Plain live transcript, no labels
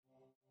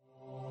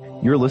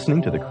You're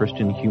listening to the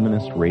Christian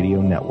Humanist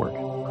Radio Network,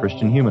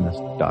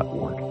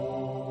 christianhumanist.org.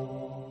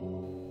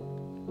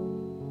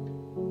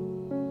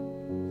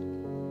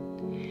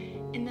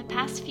 In the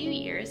past few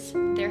years,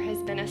 there has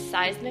been a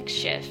seismic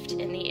shift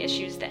in the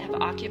issues that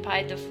have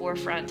occupied the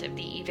forefront of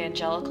the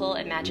evangelical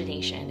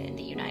imagination in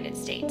the United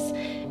States,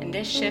 and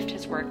this shift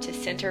has worked to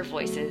center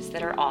voices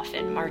that are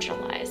often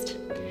marginalized.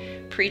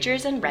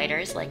 Preachers and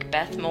writers like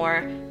Beth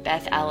Moore,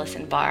 Beth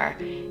Allison Barr,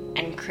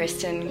 and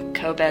Kristen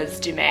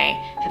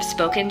Kobes-Dumais have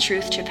spoken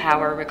truth to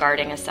power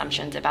regarding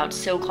assumptions about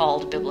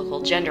so-called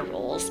biblical gender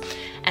roles,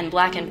 and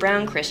Black and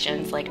brown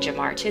Christians like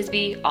Jemar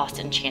Tisby,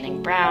 Austin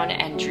Channing Brown,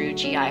 and Drew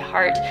G.I.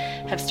 Hart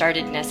have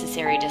started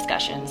necessary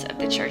discussions of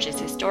the church's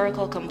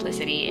historical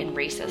complicity in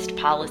racist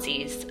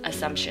policies,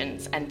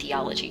 assumptions, and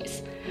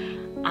theologies.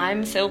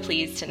 I'm so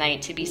pleased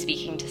tonight to be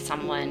speaking to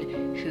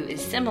someone who is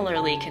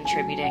similarly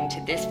contributing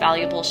to this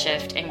valuable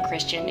shift in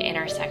Christian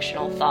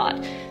intersectional thought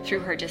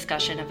through her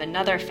discussion of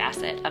another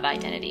facet of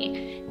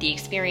identity, the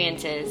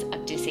experiences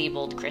of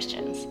disabled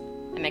Christians.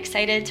 I'm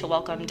excited to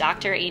welcome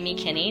Dr. Amy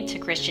Kinney to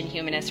Christian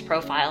Humanist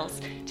Profiles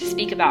to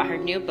speak about her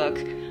new book,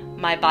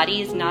 My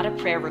Body is Not a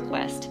Prayer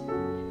Request,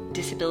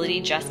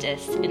 Disability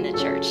Justice in the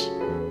Church.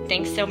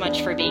 Thanks so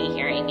much for being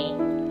here, Amy.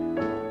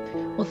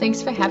 Well,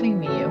 thanks for having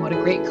me, and what a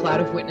great cloud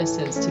of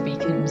witnesses to be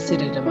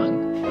considered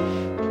among.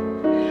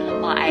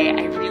 Well,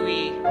 I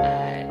really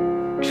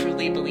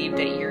truly believe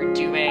that you're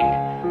doing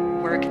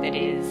work that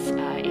is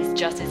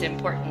just as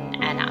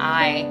important, and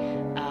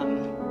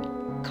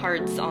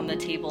cards on the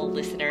table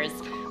listeners,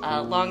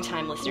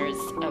 longtime listeners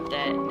of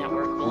the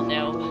network will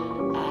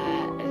know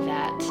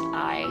that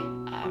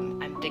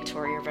I'm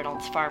Victoria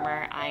Reynolds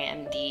Farmer. I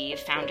am the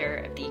founder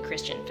of the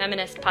Christian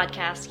Feminist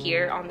podcast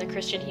here on the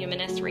Christian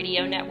Humanist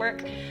Radio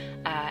Network.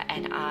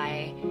 And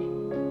I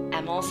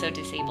am also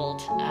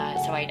disabled,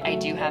 so I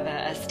do have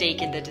a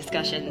stake in the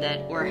discussion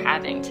that we're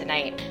having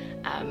tonight.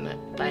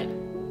 But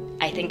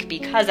I think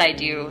because I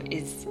do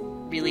is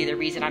really the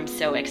reason I'm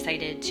so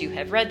excited to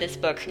have read this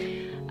book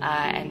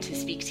and to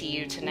speak to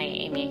you tonight,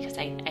 Amy, because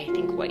I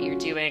think what you're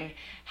doing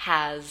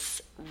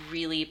has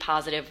really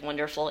positive,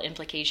 wonderful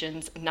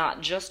implications,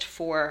 not just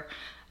for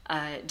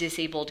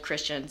disabled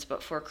Christians,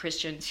 but for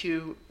Christians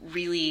who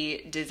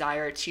really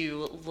desire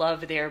to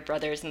love their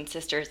brothers and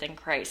sisters in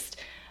Christ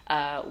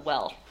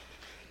well.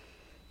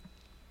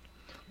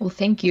 Well,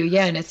 thank you.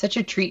 Yeah, and it's such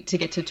a treat to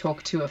get to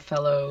talk to a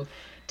fellow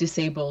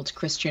disabled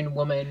Christian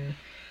woman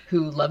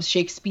who loves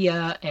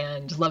Shakespeare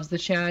and loves the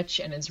church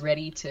and is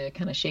ready to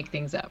kind of shake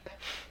things up.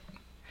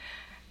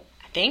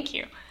 Thank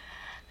you.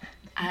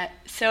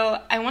 So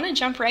I want to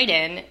jump right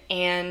in,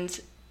 and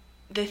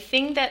the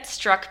thing that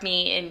struck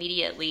me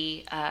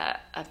immediately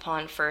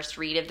upon first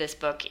read of this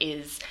book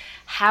is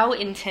how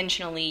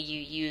intentionally you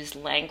use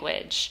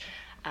language.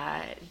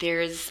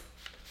 There's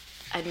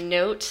a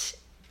note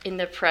in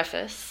the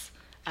preface,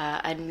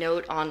 a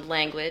note on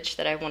language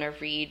that I want to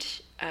read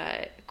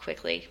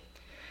quickly.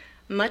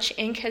 Much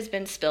ink has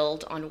been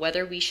spilled on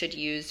whether we should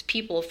use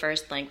people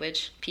first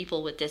language,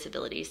 people with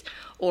disabilities,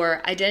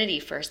 or identity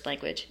first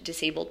language,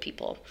 disabled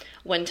people,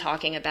 when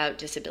talking about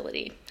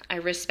disability. I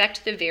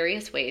respect the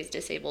various ways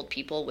disabled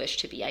people wish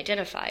to be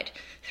identified.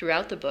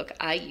 Throughout the book,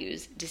 I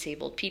use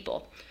disabled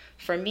people.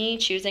 For me,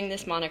 choosing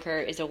this moniker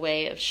is a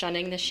way of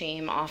shunning the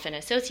shame often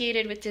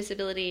associated with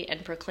disability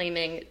and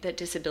proclaiming that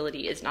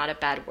disability is not a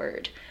bad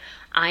word.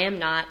 I am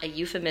not a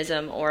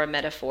euphemism or a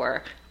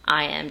metaphor.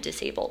 I am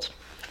disabled.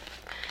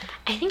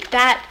 I think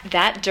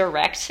that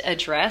direct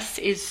address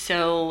is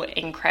so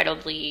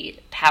incredibly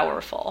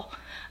powerful.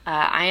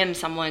 I am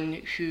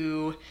someone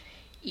who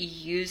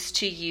used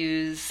to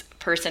use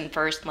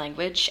person-first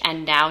language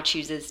and now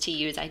chooses to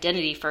use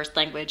identity-first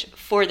language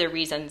for the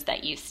reasons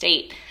that you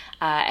state.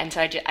 And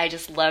so I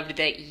just loved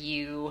that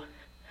you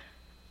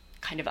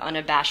kind of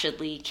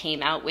unabashedly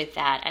came out with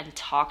that and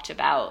talked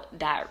about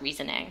that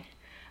reasoning.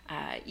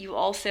 You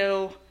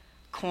also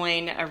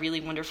coin a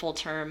really wonderful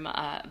term,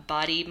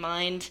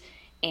 body-mind,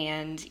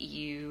 and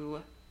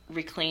you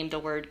reclaim the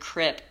word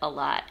crip a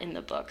lot in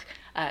the book.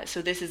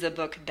 So this is a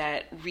book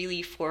that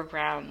really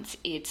foregrounds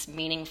its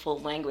meaningful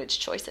language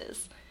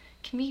choices.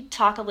 Can we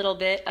talk a little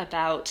bit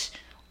about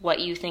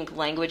what you think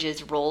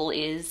language's role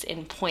is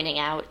in pointing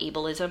out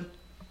ableism?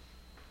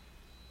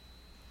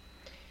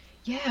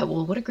 Yeah,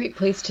 well, what a great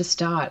place to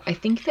start. I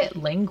think that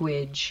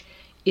language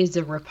is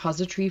a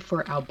repository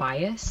for our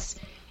bias.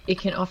 It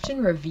can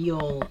often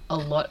reveal a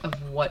lot of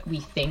what we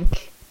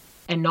think,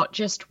 and not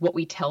just what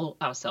we tell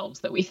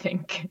ourselves that we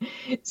think.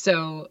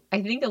 So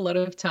I think a lot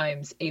of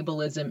times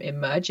ableism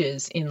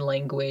emerges in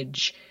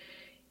language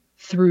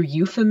through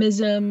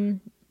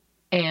euphemism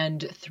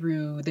and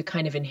through the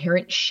kind of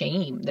inherent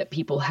shame that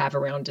people have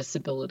around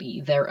disability,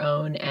 their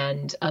own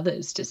and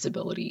others'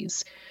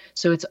 disabilities.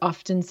 So it's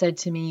often said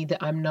to me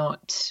that I'm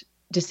not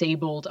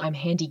disabled, I'm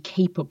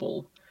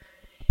handy-capable.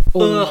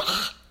 Or,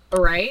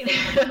 right?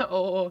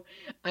 Or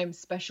I'm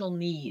special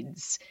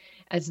needs,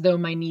 as though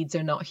my needs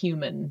are not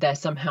human, they're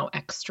somehow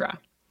extra.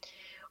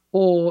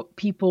 Or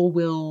people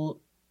will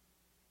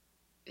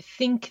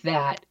think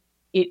that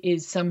it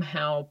is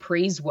somehow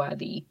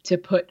praiseworthy to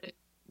put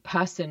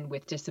person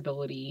with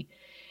disability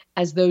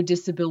as though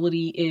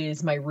disability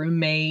is my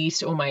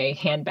roommate or my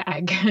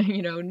handbag.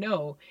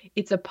 No,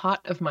 it's a part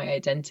of my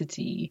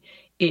identity.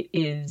 It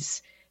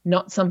is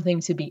not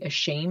something to be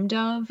ashamed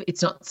of.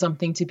 It's not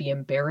something to be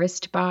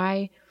embarrassed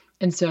by.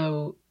 And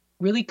so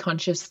really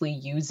consciously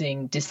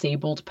using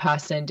disabled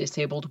person,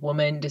 disabled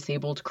woman,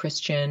 disabled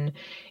Christian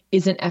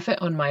is an effort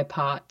on my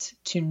part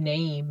to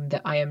name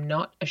that I am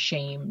not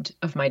ashamed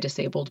of my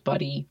disabled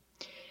body.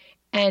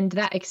 And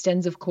that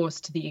extends, of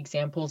course, to the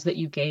examples that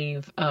you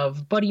gave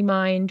of body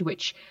mind,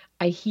 which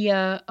I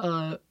hear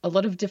a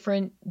lot of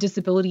different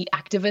disability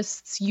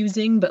activists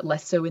using, but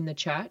less so in the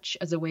church,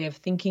 as a way of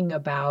thinking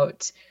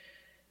about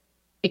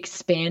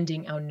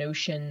expanding our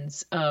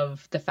notions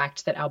of the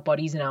fact that our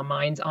bodies and our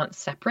minds aren't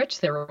separate,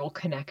 they're all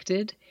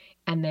connected,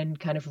 and then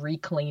kind of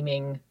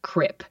reclaiming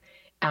CRIP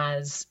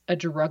as a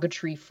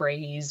derogatory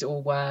phrase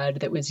or word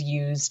that was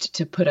used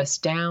to put us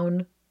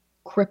down.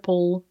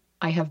 Cripple,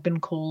 I have been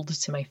called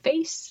to my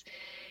face,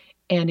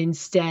 and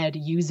instead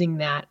using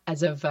that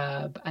as a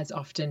verb, as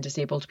often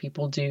disabled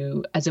people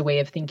do, as a way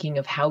of thinking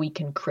of how we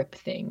can CRIP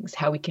things,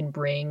 how we can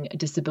bring a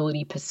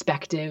disability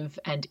perspective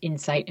and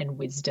insight and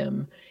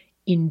wisdom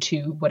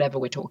into whatever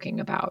we're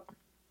talking about.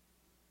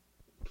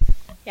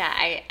 Yeah,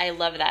 I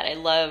love that. I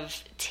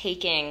love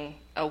taking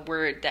a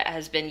word that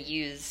has been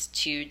used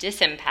to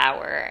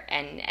disempower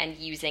and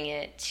using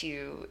it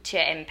to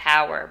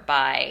empower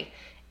by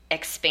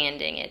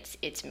expanding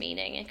its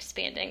meaning,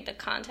 expanding the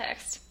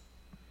context.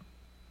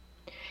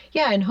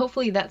 Yeah, and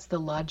hopefully that's the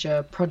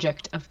larger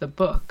project of the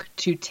book,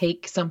 to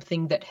take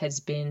something that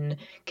has been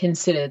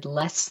considered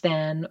less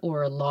than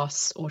or a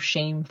loss or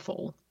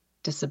shameful,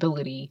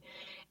 disability,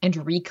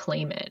 and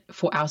reclaim it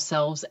for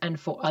ourselves and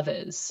for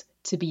others,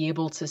 to be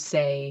able to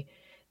say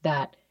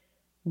that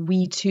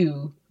we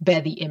too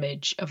bear the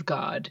image of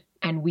God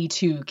and we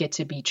too get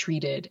to be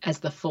treated as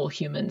the full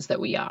humans that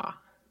we are.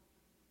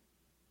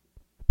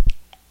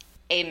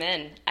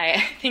 Amen.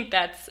 I think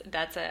that's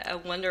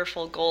a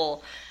wonderful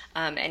goal,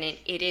 and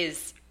it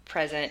is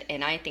present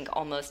in, I think,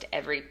 almost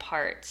every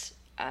part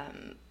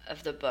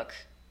of the book.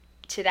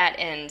 To that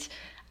end,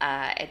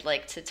 I'd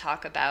like to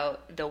talk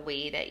about the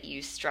way that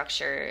you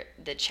structure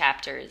the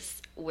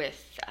chapters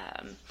with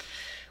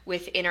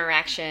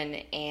interaction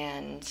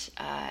and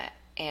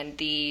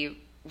the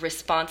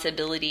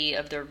responsibility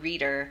of the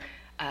reader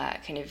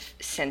kind of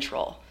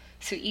central.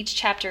 So each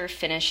chapter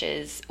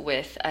finishes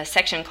with a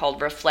section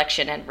called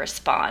Reflection and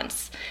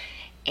Response.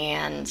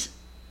 And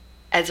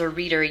as a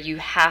reader, you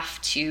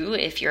have to,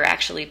 if you're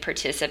actually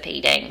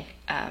participating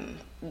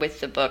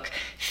with the book,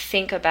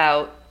 think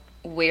about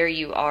where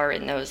you are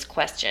in those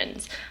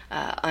questions,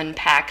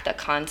 unpack the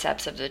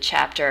concepts of the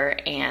chapter,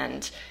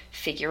 and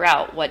figure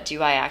out, what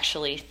do I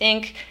actually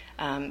think?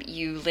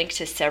 You link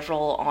to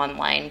several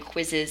online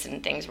quizzes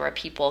and things where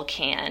people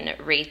can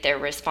rate their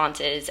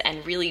responses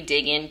and really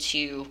dig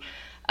into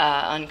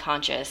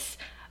unconscious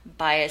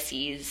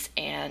biases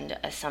and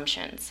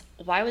assumptions.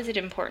 Why was it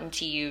important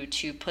to you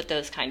to put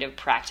those kind of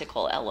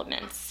practical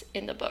elements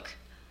in the book?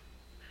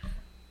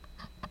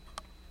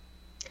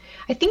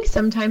 I think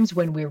sometimes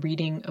when we're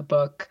reading a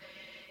book,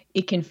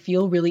 it can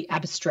feel really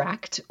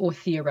abstract or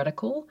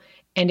theoretical,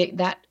 and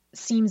that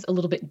seems a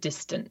little bit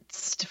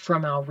distanced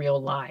from our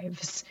real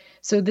lives.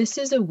 So this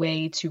is a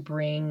way to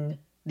bring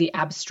the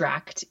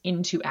abstract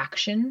into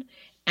action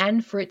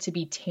and for it to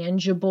be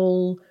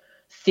tangible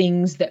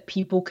things that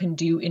people can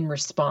do in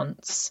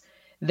response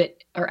that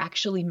are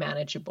actually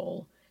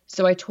manageable.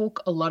 So I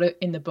talk a lot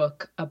in the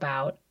book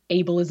about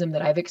ableism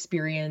that I've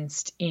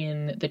experienced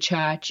in the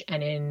church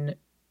and in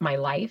my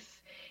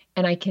life.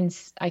 And I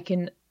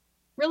can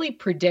really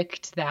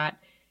predict that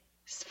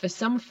for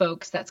some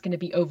folks that's going to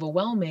be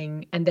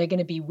overwhelming, and they're going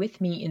to be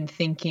with me in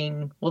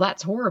thinking, well,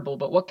 that's horrible,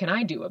 but what can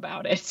I do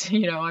about it?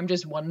 I'm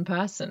just one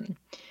person.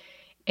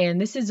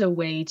 And this is a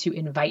way to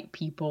invite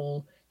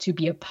people to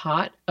be a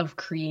part of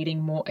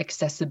creating more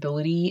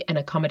accessibility and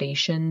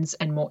accommodations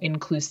and more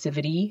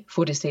inclusivity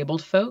for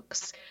disabled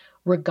folks,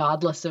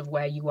 regardless of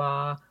where you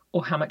are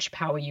or how much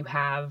power you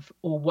have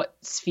or what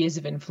spheres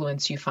of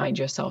influence you find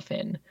yourself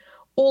in.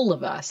 All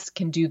of us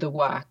can do the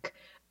work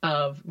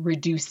of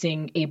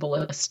reducing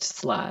ableist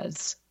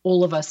slurs.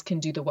 All of us can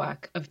do the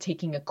work of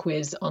taking a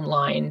quiz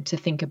online to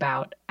think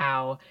about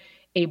our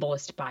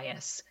ableist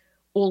bias.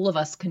 All of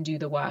us can do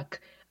the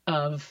work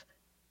of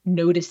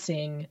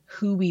noticing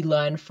who we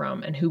learn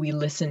from and who we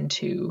listen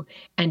to,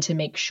 and to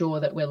make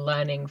sure that we're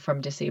learning from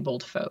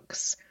disabled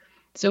folks.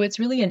 So it's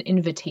really an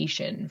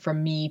invitation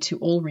from me to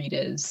all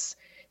readers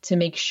to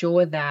make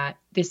sure that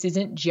this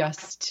isn't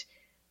just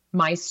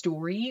my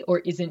story or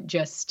isn't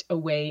just a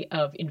way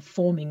of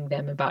informing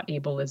them about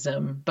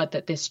ableism, but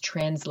that this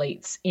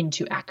translates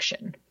into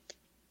action.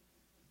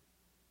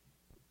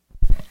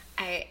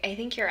 I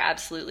think you're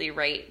absolutely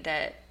right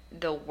that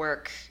the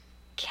work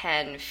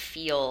can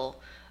feel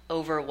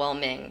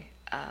overwhelming,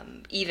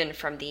 even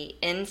from the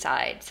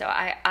inside. So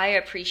I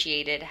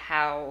appreciated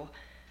how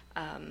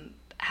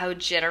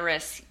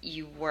generous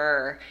you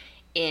were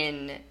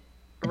in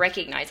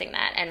recognizing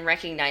that, and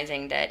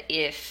recognizing that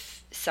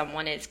if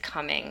someone is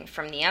coming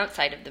from the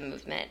outside of the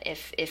movement,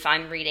 if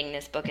I'm reading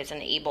this book as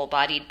an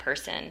able-bodied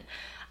person,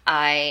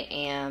 I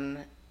am,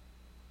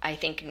 I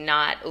think,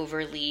 not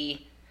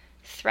overly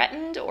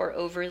threatened or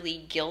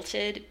overly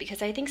guilted,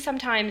 because I think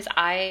sometimes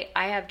I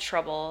have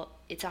trouble.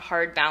 It's a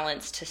hard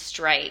balance to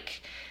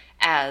strike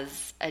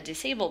as a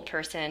disabled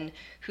person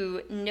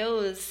who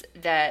knows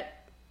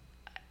that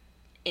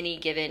any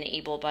given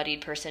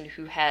able-bodied person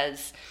who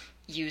has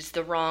used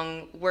the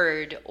wrong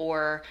word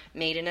or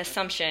made an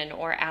assumption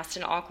or asked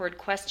an awkward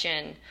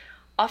question,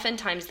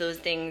 oftentimes those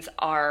things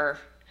are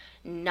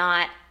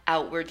not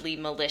outwardly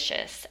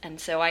malicious. And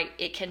so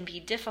it can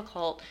be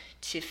difficult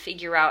to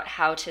figure out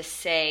how to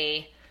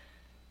say,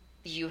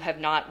 you have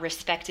not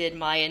respected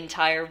my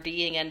entire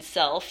being and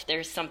self,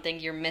 there's something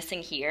you're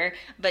missing here,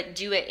 but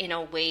do it in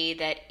a way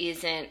that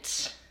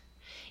isn't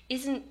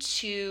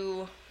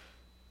too,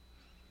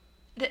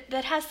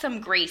 that has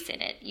some grace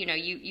in it. You know,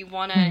 you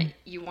want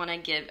to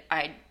give,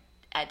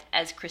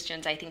 as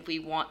Christians, I think we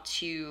want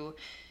to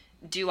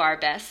do our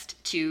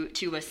best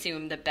to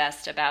assume the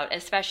best about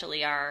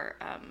especially our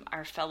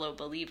fellow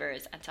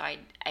believers. And so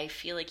I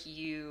feel like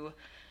you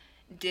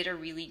did a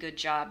really good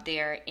job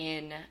there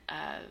in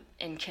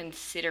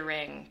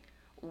considering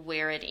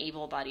where an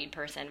able-bodied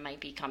person might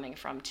be coming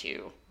from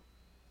too.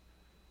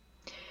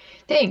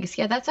 Thanks.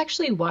 Yeah, that's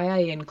actually why I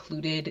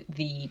included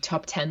the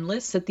top 10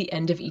 lists at the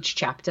end of each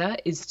chapter,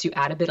 is to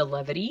add a bit of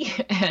levity.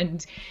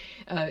 And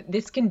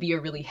this can be a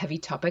really heavy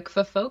topic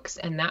for folks,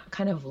 and that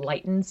kind of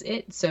lightens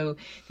it. So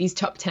these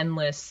top 10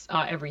 lists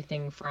are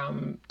everything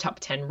from top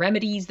 10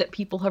 remedies that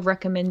people have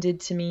recommended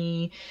to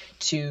me,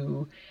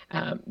 to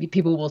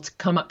people will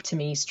come up to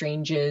me,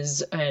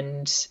 strangers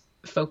and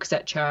folks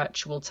at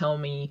church will tell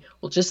me,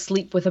 well, just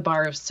sleep with a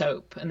bar of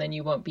soap and then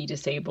you won't be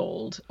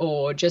disabled,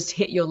 or just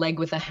hit your leg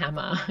with a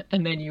hammer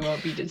and then you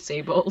won't be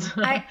disabled.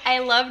 I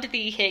loved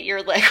the hit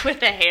your leg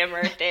with a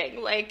hammer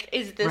thing. Like,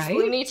 is this right?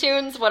 Looney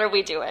Tunes? What are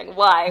we doing?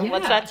 Why? Yeah.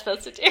 What's that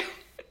supposed to do?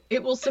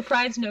 It will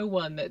surprise no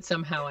one that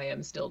somehow I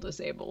am still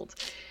disabled.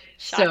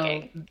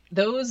 Shocking. So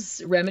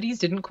those remedies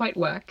didn't quite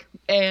work.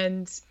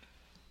 And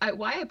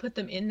why I put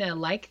them in there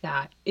like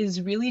that is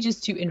really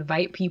just to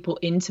invite people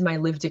into my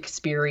lived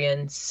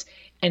experience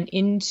and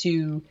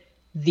into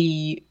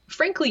the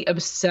frankly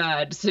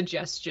absurd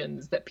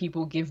suggestions that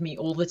people give me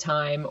all the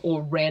time,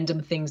 or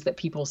random things that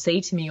people say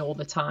to me all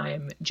the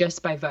time,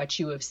 just by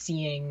virtue of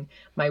seeing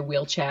my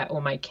wheelchair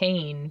or my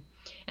cane.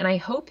 And I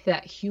hope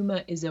that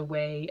humor is a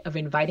way of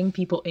inviting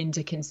people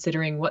into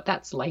considering what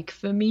that's like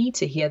for me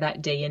to hear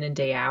that day in and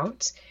day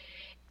out,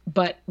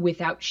 but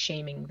without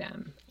shaming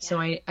them. Yeah. So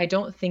I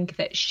don't think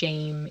that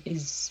shame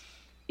is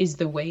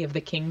the way of the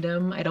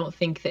kingdom. I don't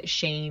think that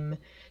shame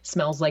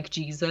smells like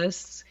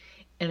Jesus.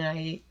 And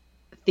I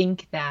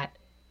think that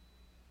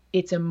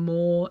it's a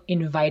more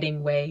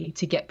inviting way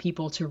to get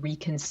people to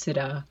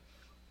reconsider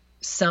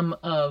some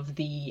of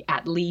the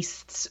at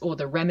leasts or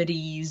the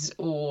remedies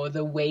or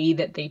the way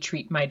that they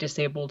treat my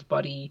disabled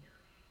body,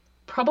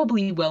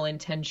 probably well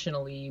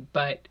intentionally,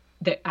 but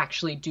that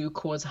actually do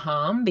cause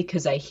harm,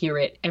 because I hear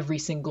it every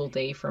single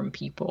day from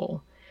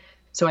people.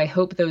 So I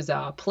hope those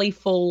are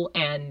playful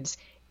and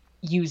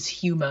use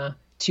humor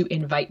to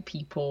invite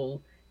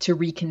people to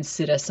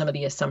reconsider some of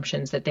the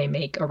assumptions that they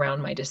make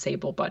around my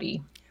disabled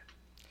body.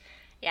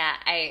 Yeah,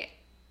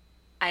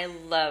 I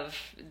love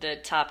the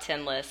top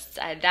 10 lists.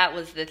 That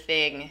was the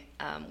thing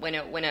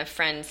when a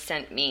friend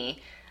sent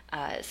me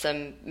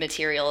some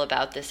material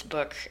about this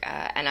book,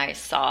 and I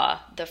saw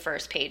the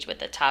first page with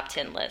the top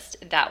 10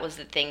 list. That was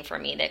the thing for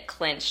me that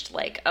clinched,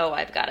 like, oh,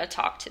 I've got to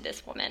talk to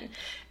this woman,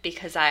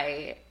 because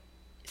I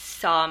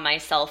saw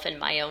myself and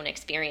my own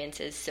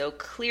experiences so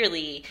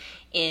clearly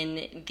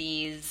in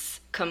these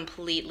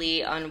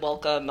completely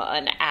unwelcome,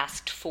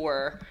 unasked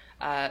for,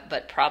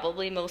 but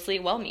probably mostly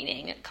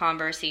well-meaning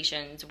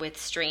conversations with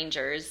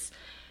strangers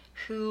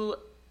who,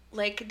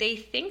 like, they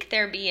think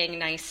they're being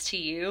nice to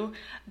you,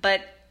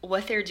 but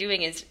what they're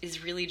doing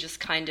is really just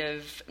kind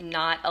of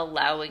not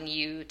allowing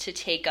you to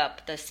take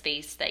up the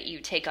space that you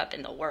take up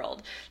in the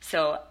world.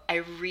 So I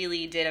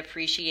really did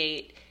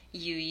appreciate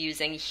you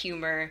using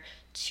humor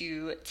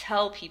to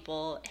tell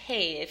people,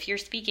 hey, if you're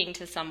speaking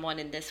to someone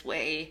in this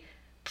way,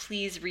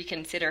 please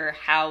reconsider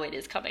how it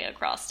is coming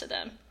across to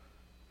them.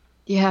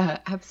 Yeah,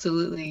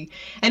 absolutely.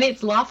 And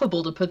it's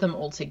laughable to put them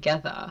all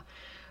together,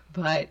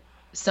 but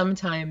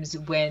sometimes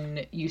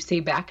when you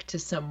say back to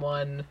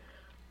someone,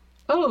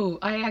 oh,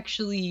 I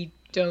actually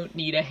don't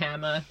need a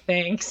hammer,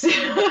 thanks.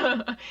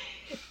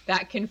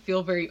 That can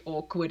feel very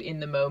awkward in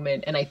the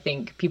moment. And I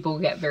think people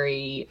get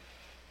very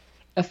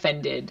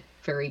offended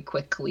very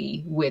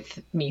quickly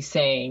with me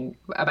saying,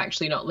 I'm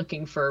actually not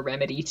looking for a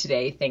remedy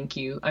today, thank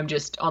you. I'm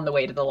just on the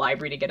way to the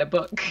library to get a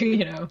book,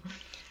 you know?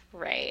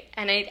 Right.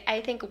 And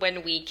I think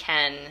when we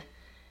can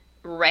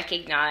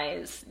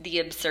recognize the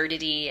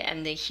absurdity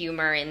and the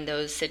humor in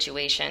those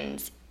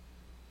situations,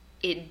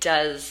 it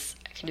does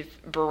kind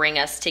of bring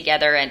us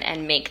together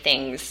and make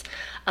things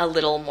a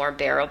little more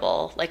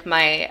bearable. Like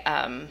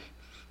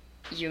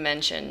you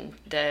mentioned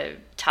the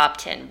top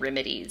 10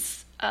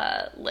 remedies.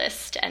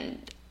 list,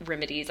 and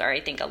remedies are,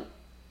 I think,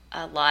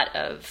 a lot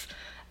of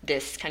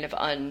this kind of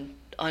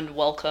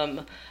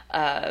unwelcome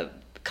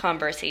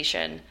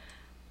conversation.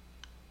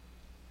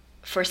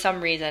 For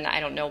some reason, I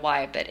don't know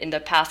why, but in the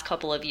past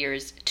couple of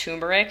years,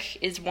 turmeric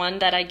is one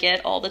that I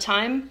get all the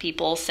time.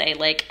 People say,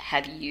 like,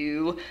 have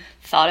you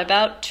thought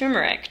about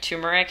turmeric?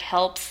 Turmeric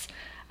helps,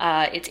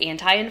 it's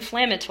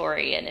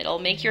anti-inflammatory, and it'll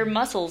make your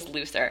muscles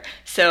looser.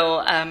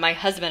 So my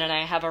husband and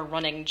I have a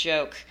running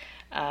joke.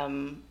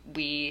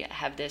 We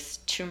have this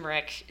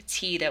turmeric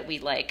tea that we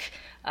like,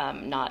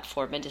 not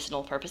for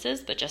medicinal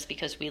purposes, but just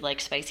because we like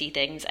spicy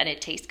things and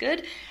it tastes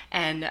good.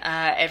 And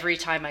every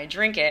time I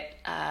drink it,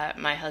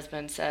 my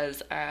husband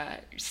says,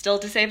 still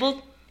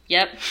disabled?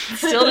 Yep,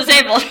 still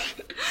disabled.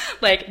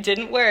 Like,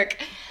 didn't work.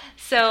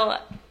 So,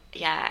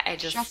 yeah, I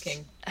just...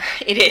 Shocking.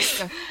 It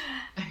is.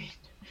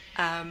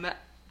 I mean...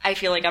 I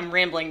feel like I'm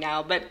rambling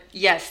now, but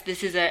yes,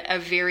 this is a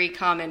very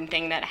common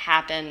thing that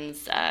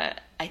happens, I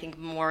think,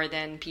 more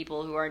than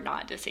people who are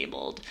not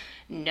disabled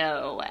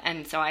know.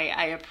 And so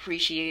I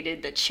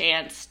appreciated the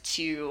chance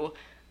to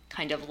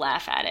kind of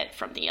laugh at it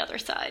from the other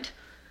side.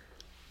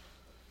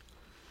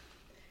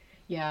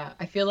 Yeah,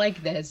 I feel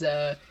like there's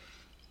a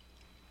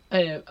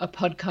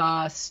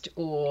podcast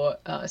or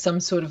some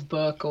sort of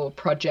book or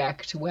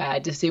project where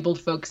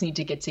disabled folks need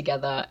to get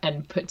together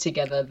and put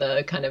together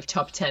the kind of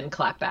top 10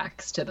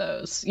 clapbacks to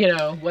those. You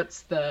know,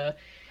 what's the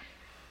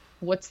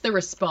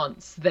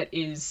response that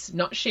is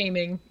not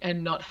shaming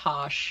and not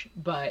harsh,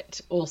 but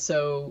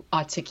also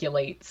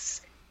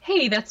articulates,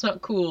 hey, that's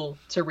not cool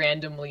to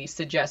randomly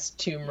suggest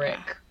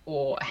turmeric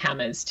or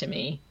hammers to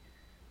me.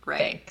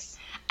 Right. Thanks.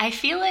 I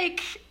feel like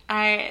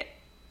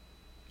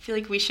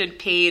we should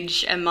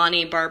page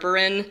Imani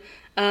Barbarin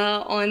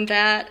on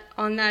that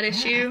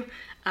issue.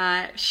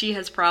 She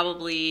has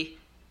probably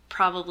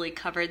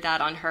covered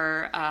that on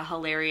her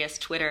hilarious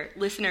Twitter.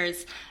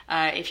 Listeners,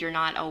 if you're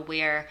not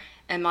aware,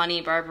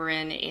 Imani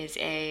Barbarin is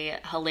a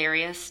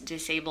hilarious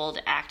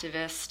disabled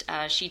activist.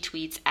 She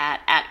tweets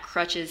at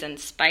Crutches and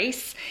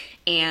Spice,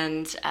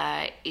 and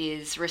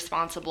is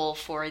responsible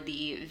for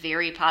the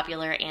very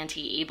popular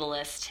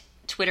anti-ableist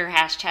Twitter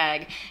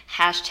hashtag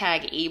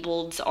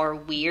ableds are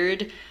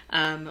weird,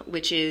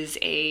 which is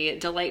a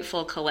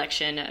delightful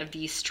collection of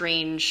these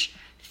strange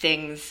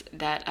things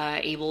that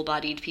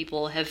able-bodied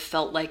people have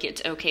felt like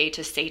it's okay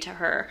to say to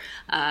her.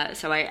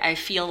 So I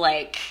feel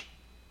like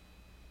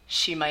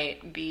she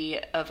might be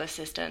of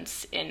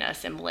assistance in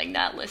assembling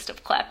that list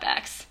of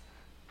clapbacks.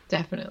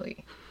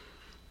 Definitely.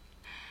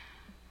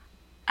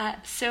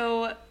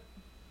 So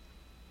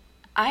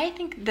I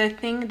think the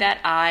thing that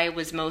I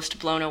was most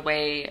blown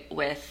away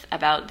with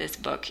about this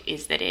book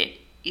is that it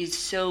is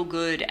so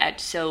good at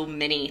so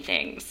many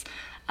things.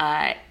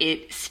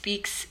 It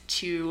speaks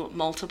to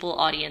multiple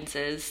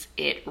audiences.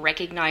 It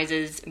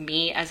recognizes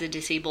me as a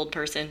disabled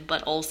person,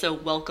 but also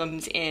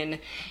welcomes in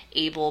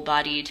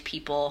able-bodied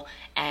people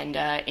and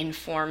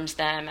informs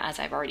them, as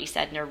I've already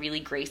said, in a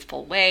really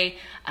graceful way.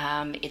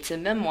 It's a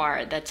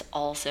memoir that's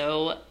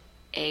also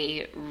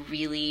a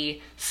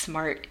really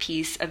smart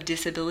piece of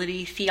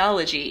disability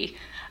theology.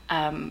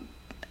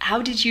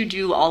 How did you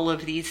do all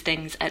of these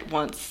things at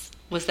once?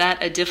 Was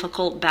that a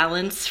difficult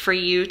balance for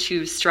you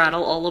to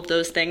straddle all of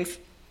those things?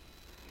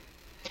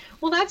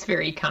 Well, that's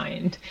very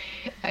kind.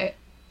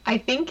 I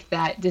think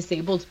that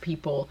disabled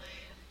people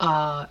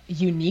are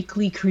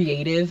uniquely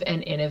creative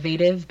and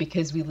innovative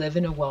because we live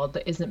in a world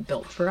that isn't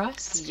built for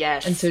us.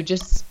 Yes. And so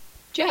just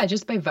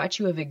by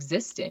virtue of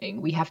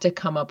existing, we have to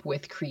come up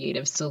with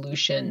creative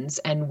solutions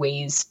and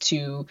ways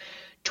to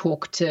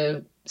talk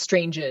to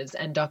strangers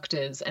and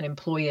doctors and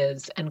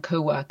employers and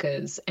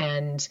coworkers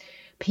and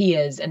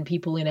peers and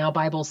people in our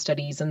Bible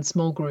studies and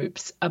small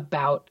groups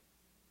about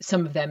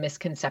some of their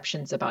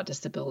misconceptions about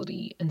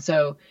disability. And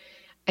so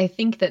I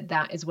think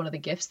that is one of the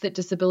gifts that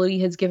disability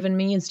has given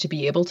me, is to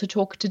be able to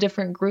talk to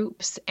different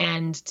groups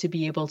and to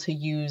be able to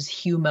use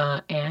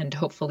humor and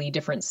hopefully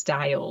different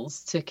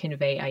styles to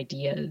convey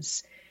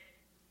ideas.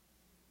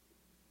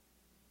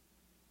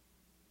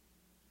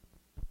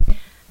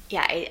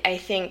 Yeah, I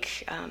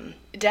think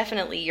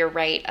definitely you're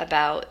right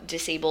about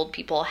disabled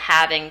people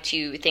having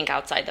to think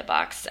outside the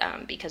box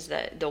because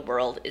the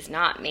world is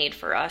not made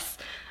for us.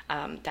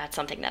 That's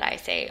something that I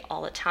say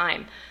all the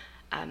time.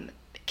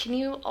 Can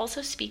you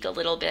also speak a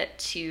little bit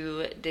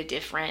to the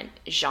different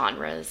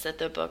genres that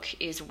the book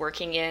is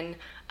working in?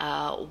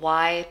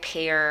 Why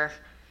pair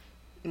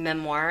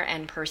memoir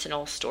and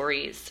personal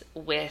stories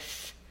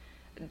with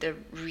the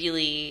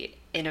really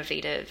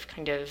innovative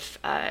kind of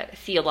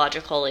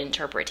theological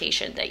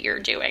interpretation that you're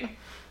doing?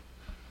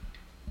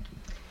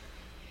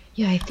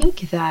 Yeah, I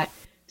think that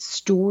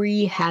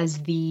story has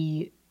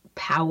the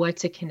power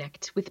to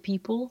connect with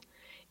people.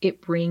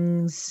 It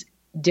brings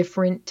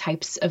different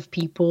types of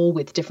people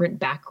with different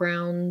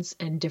backgrounds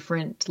and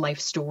different life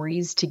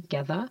stories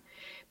together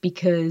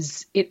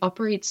because it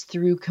operates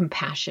through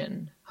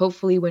compassion.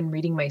 Hopefully, when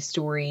reading my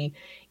story,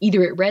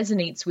 either it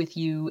resonates with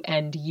you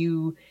and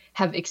you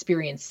have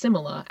experienced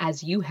similar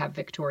as you have,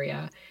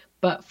 Victoria,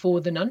 but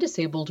for the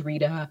non-disabled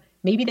reader,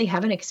 maybe they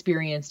haven't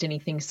experienced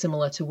anything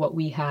similar to what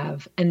we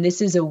have. And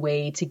this is a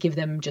way to give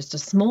them just a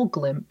small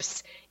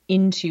glimpse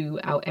into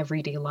our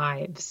everyday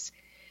lives.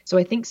 So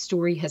I think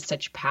story has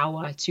such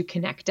power to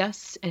connect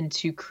us and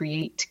to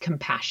create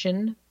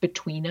compassion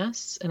between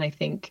us. And I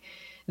think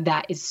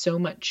that is so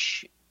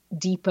much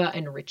deeper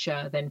and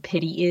richer than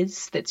pity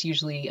is. That's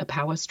usually a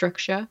power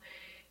structure.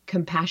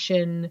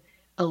 Compassion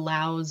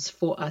allows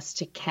for us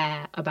to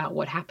care about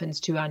what happens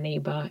to our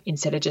neighbor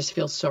instead of just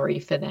feel sorry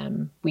for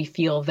them. We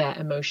feel their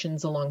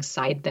emotions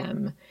alongside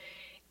them.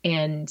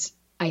 And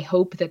I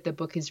hope that the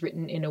book is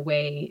written in a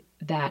way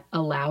that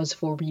allows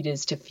for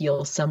readers to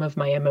feel some of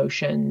my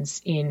emotions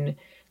in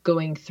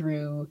going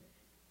through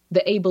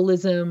the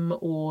ableism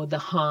or the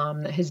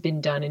harm that has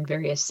been done in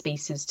various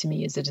spaces to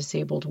me as a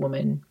disabled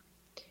woman.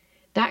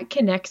 That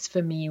connects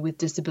for me with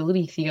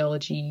disability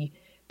theology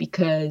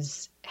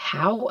because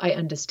how I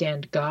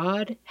understand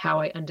God, how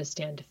I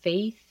understand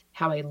faith,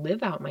 how I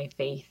live out my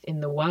faith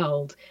in the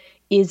world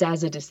is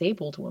as a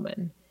disabled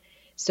woman.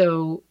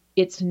 So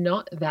it's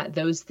not that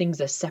those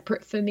things are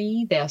separate for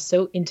me. They are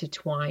so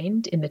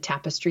intertwined in the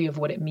tapestry of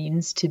what it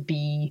means to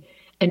be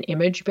an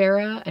image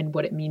bearer and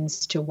what it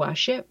means to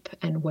worship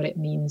and what it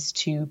means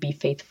to be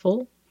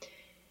faithful.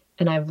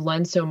 And I've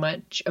learned so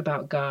much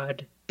about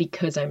God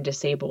because I'm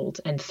disabled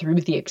and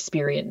through the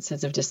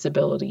experiences of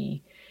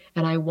disability.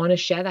 And I want to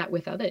share that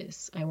with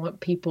others. I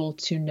want people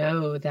to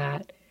know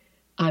that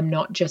I'm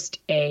not just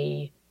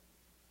I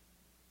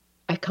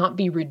can't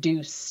be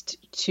reduced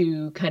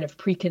to kind of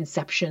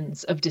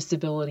preconceptions of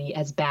disability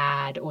as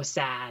bad or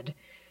sad.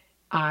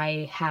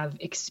 I have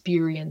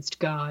experienced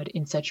God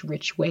in such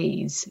rich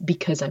ways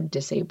because I'm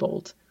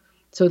disabled.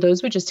 So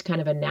those were just kind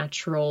of a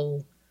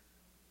natural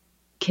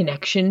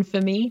connection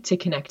for me to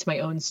connect my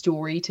own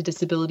story to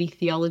disability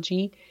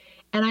theology.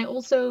 And I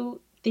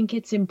also think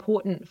it's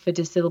important for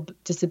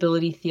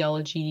disability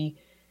theology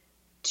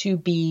to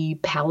be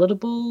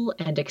palatable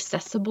and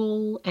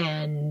accessible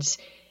and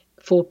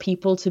for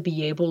people to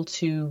be able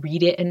to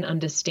read it and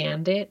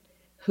understand it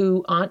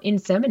who aren't in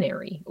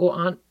seminary or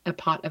aren't a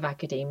part of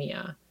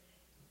academia.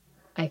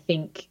 I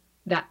think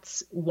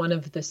that's one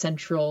of the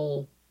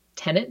central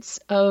tenets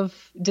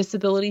of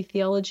disability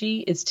theology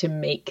is to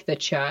make the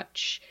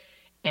church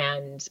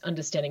and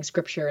understanding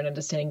scripture and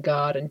understanding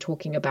God and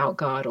talking about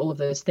God, all of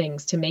those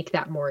things, to make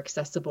that more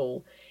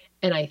accessible.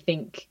 And I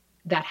think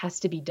that has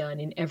to be done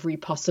in every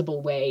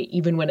possible way,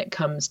 even when it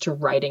comes to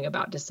writing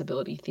about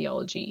disability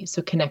theology.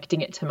 So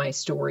connecting it to my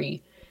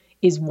story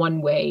is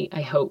one way,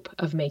 I hope,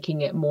 of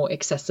making it more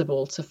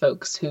accessible to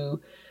folks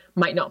who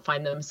might not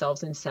find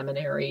themselves in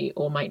seminary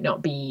or might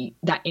not be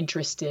that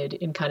interested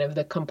in kind of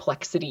the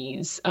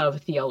complexities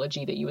of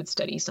theology that you would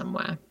study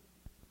somewhere.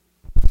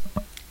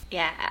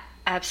 Yeah,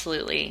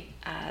 absolutely.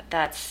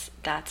 That's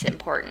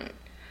important.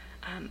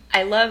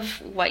 I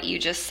love what you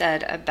just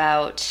said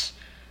about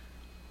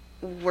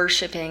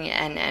worshiping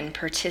and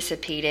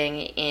participating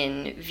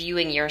in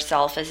viewing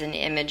yourself as an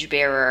image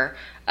bearer,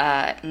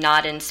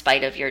 not in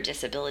spite of your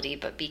disability,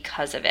 but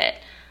because of it.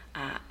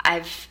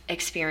 I've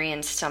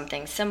experienced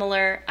something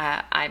similar.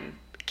 I'm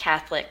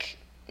Catholic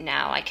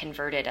now. I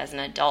converted as an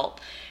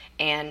adult.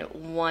 And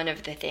one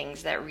of the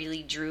things that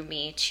really drew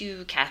me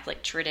to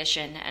Catholic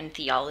tradition and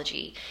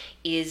theology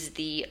is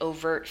the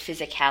overt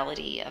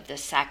physicality of the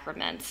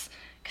sacraments.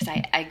 Because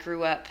I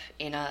grew up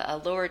in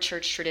a lower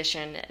church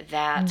tradition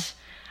that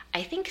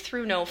I think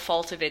through no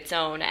fault of its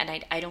own,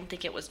 and I don't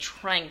think it was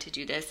trying to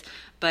do this,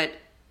 but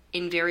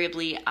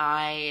invariably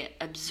I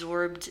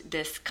absorbed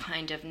this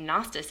kind of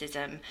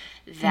Gnosticism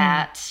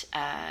that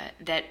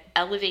that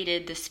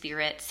elevated the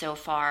spirit so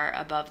far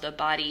above the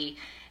body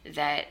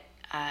that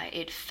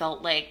it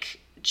felt like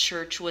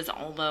church was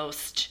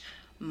almost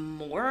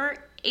more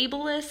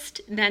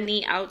ableist than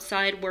the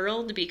outside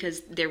world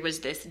because there was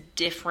this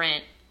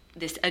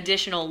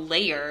additional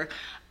layer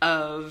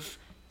of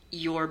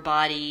your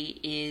body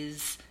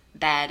is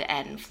bad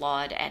and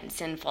flawed and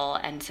sinful.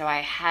 And so I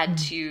had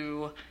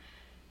to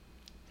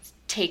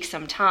take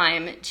some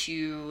time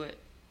to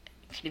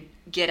kind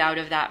of get out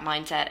of that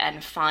mindset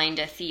and find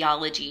a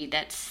theology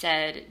that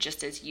said,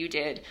 just as you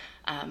did,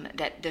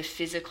 that the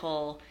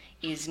physical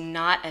is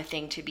not a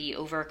thing to be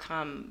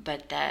overcome,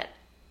 but that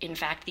in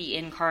fact the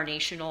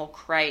incarnational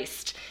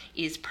Christ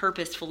is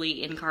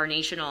purposefully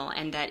incarnational,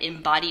 and that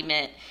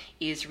embodiment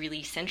is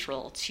really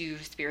central to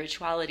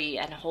spirituality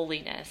and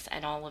holiness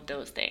and all of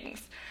those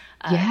things.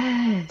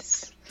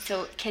 Yes.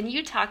 So can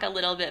you talk a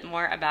little bit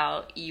more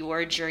about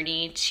your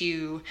journey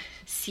to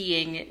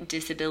seeing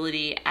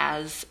disability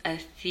as a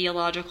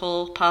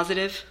theological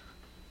positive?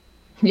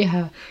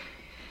 Yeah,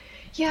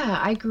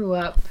 I grew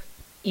up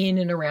in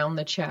and around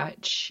the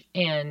church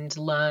and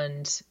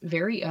learned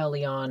very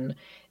early on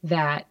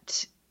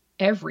that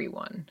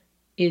everyone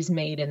is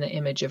made in the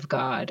image of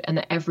God and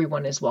that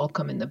everyone is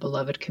welcome in the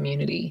beloved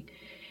community.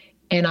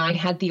 And I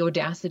had the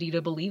audacity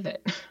to believe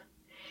it.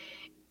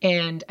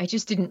 And I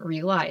just didn't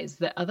realize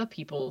that other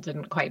people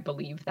didn't quite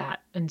believe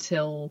that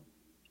until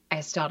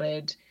I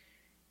started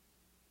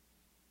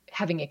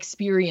having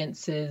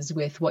experiences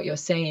with what you're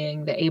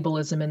saying, the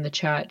ableism in the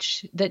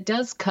church, that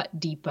does cut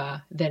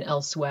deeper than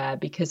elsewhere,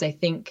 because I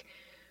think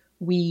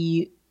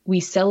we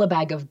sell a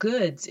bag of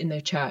goods in the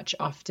church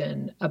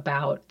often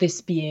about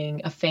this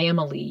being a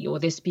family or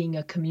this being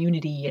a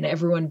community and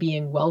everyone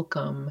being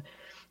welcome.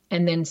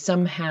 And then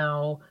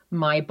somehow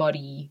my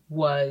body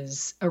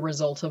was a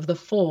result of the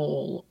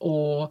fall,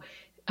 or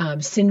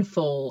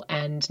sinful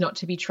and not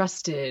to be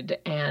trusted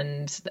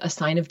and a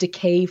sign of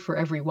decay for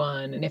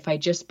everyone. And if I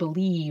just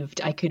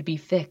believed, I could be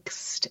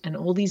fixed. And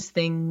all these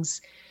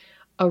things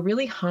are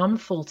really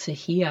harmful to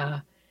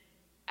hear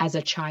as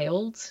a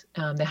child.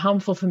 They're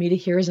harmful for me to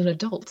hear as an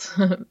adult.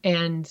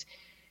 And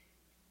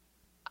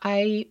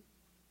I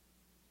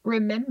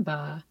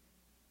remember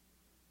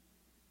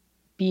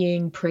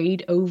being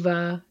prayed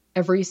over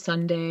every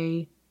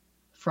Sunday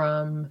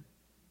from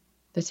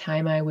the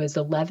time I was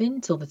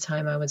 11 till the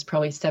time I was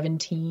probably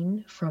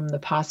 17 from the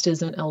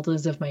pastors and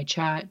elders of my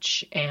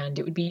church. And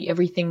it would be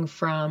everything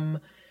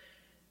from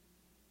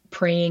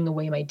praying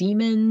away my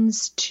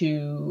demons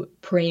to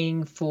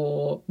praying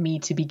for me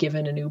to be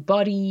given a new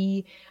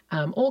body,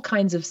 all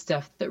kinds of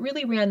stuff that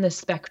really ran the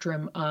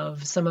spectrum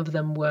of, some of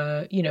them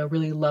were,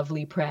 really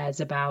lovely prayers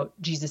about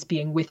Jesus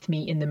being with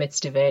me in the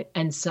midst of it.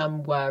 And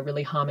some were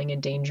really harming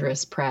and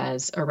dangerous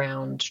prayers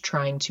around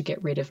trying to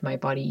get rid of my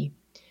body.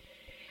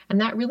 And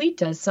that really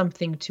does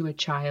something to a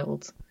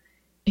child.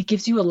 It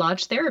gives you a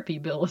large therapy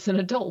bill as an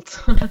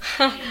adult.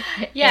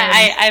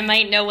 Yeah, I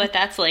might know what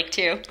that's like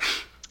too.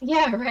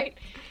 Yeah, right.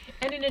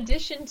 And in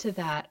addition to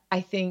that,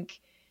 I think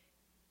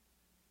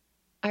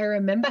I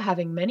remember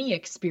having many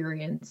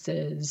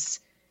experiences,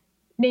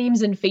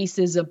 names and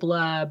faces a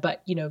blur,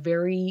 but,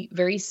 very,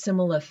 very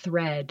similar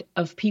thread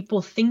of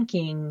people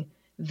thinking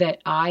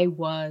that I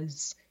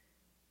was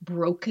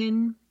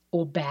broken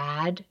or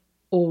bad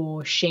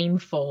or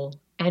shameful,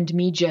 and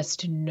me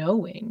just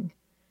knowing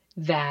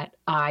that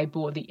I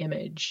bore the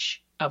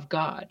image of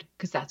God,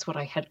 because that's what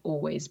I had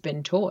always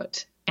been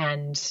taught.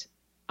 And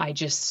I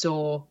just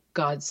saw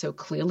God so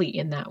clearly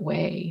in that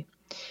way.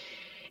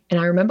 And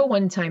I remember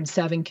one time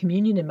serving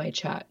communion in my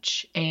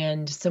church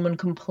and someone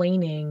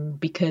complaining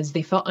because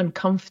they felt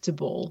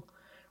uncomfortable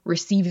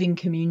receiving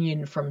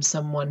communion from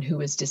someone who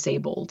was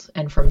disabled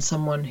and from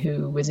someone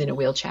who was in a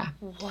wheelchair.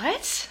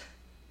 What?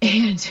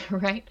 And,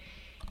 right?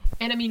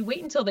 And I mean,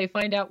 wait until they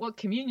find out what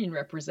communion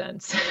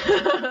represents.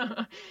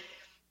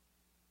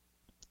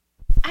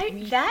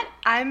 I'm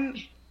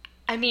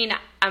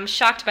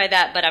shocked by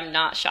that, but I'm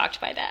not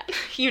shocked by that.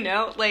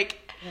 Yes.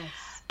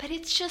 But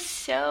it's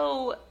just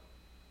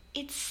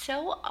it's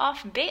so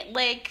off base.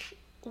 Like,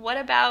 what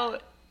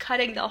about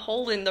cutting the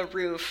hole in the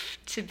roof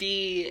to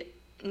be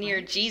near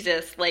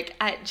Jesus? Like,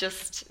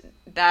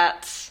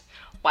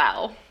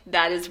 wow.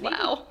 That is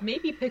wow.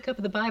 Maybe pick up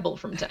the Bible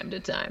from time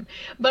to time.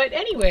 But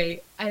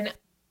anyway, and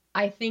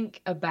I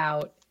think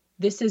about,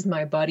 this is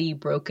my body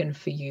broken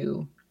for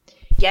you.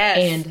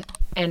 Yes.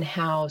 And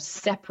how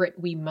separate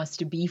we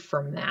must be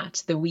from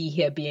that, the we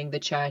here being the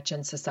church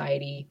and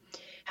society,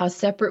 how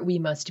separate we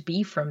must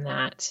be from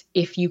that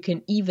if you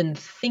can even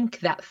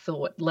think that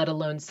thought, let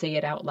alone say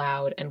it out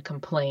loud and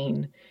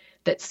complain,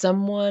 that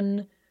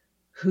someone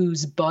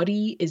whose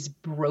body is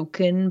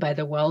broken by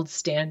the world's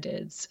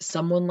standards,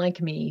 someone like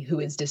me who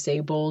is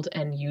disabled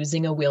and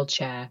using a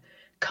wheelchair,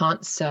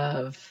 can't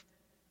serve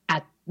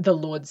at the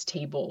Lord's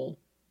table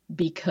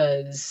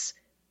because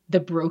the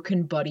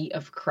broken body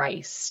of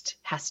Christ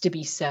has to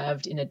be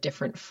served in a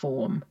different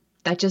form.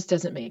 That just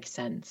doesn't make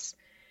sense.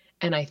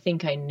 And I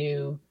think I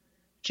knew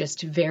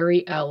just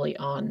very early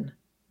on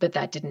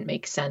that didn't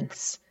make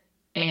sense.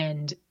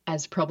 And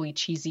as probably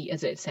cheesy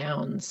as it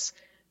sounds,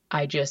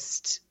 I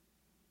just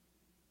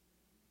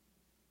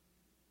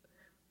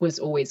was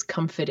always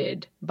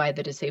comforted by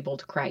the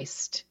disabled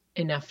Christ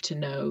enough to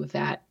know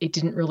that it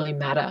didn't really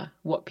matter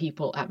what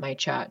people at my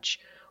church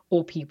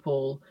or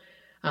people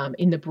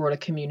in the broader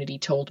community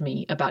told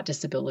me about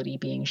disability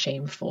being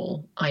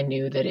shameful. I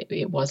knew that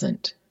it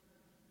wasn't.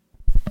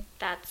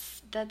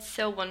 That's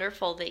so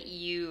wonderful that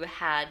you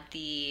had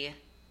the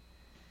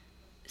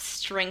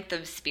strength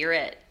of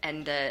spirit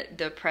and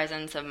the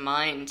presence of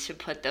mind to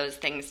put those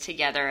things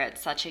together at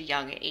such a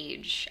young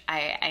age.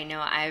 I know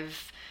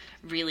I've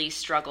really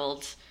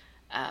struggled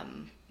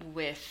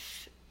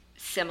with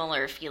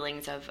similar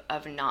feelings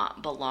of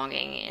not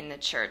belonging in the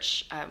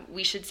church.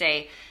 We should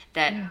say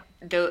that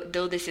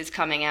though this is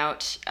coming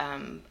out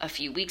a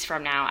few weeks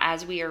from now,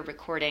 as we are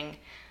recording,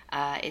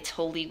 it's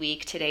Holy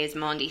Week. Today is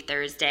Maundy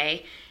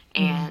Thursday.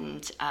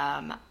 And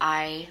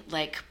I,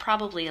 like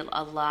probably a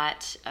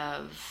lot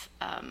of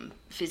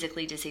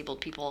physically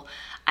disabled people,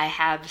 I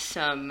have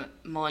some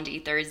Maundy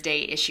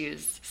Thursday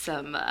issues,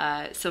 some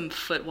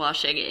foot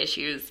washing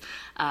issues.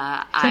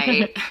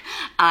 I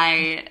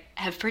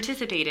have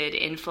participated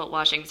in foot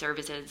washing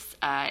services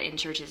in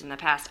churches in the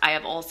past. I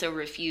have also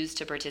refused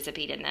to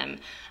participate in them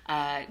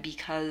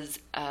because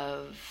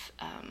of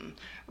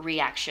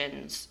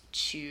reactions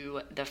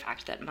to the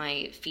fact that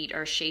my feet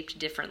are shaped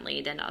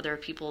differently than other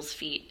people's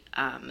feet,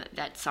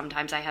 that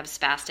sometimes I have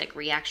spastic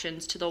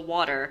reactions to the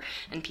water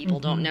and people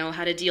don't know know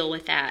how to deal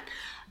with that.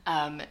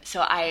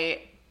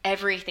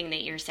 Everything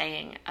that you're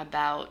saying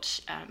about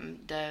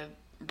the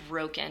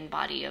broken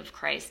body of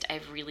Christ,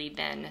 I've really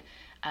been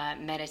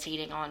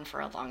meditating on for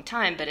a long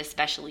time, but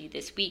especially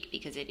this week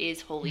because it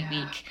is Holy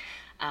Week.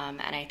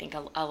 And I think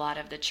a lot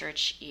of the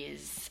church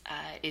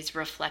is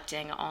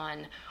reflecting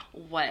on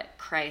what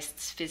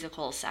Christ's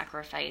physical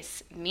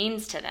sacrifice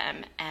means to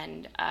them.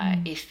 And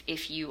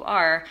if you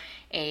are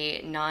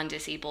a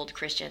non-disabled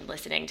Christian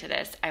listening to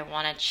this, I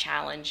want to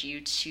challenge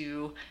you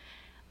to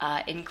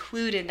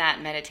include in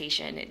that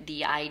meditation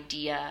the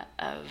idea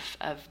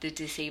of the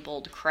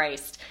disabled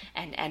Christ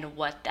and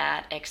what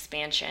that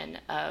expansion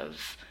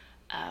of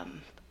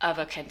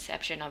a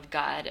conception of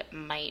God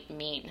might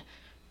mean.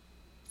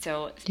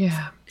 So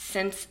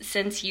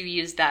since you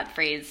used that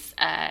phrase,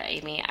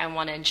 Amy, I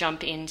want to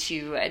jump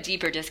into a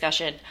deeper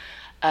discussion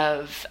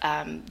of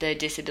the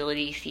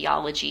disability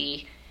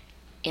theology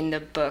in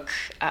the book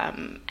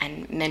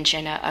and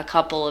mention a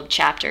couple of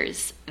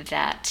chapters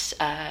that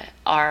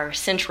are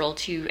central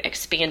to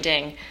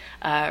expanding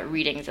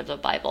readings of the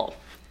Bible.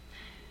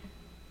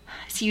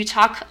 So you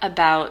talk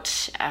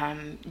about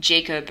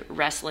Jacob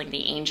wrestling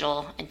the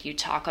angel, and you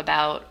talk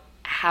about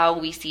how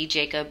we see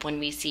Jacob when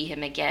we see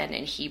him again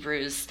in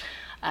Hebrews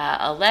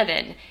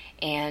 11.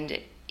 And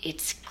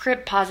it's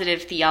crypt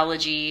positive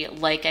theology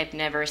like I've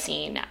never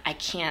seen. I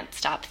can't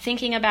stop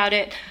thinking about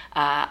it.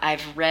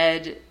 I've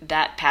read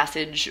that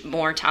passage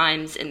more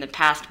times in the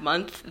past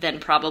month than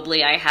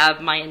probably I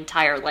have my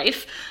entire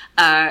life.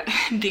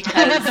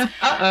 Because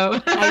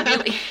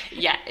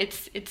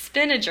it's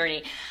been a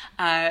journey.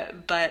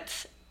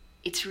 But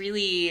it's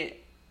really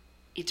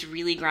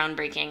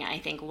groundbreaking, I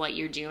think, what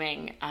you're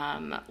doing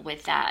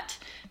with that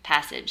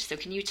passage. So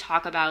can you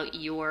talk about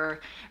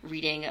your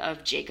reading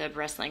of Jacob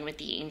wrestling with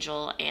the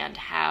angel and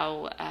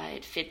how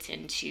it fits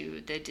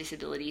into the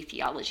disability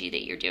theology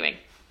that you're doing?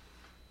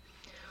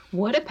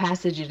 What a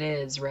passage it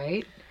is,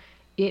 right?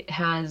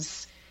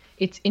 It's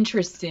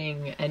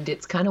interesting and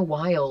it's kind of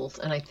wild,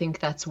 and I think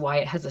that's why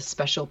it has a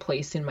special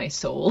place in my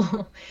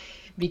soul.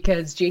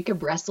 Because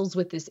Jacob wrestles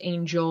with this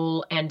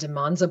angel and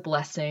demands a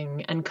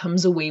blessing and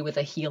comes away with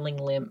a healing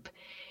limp.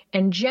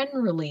 And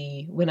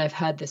generally, when I've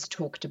heard this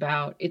talked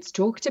about, it's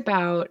talked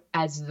about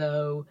as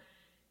though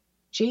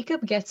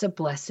Jacob gets a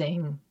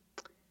blessing,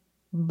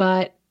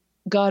 but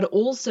God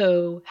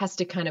also has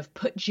to kind of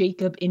put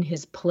Jacob in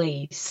his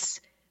place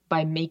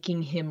by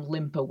making him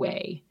limp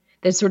away.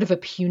 There's sort of a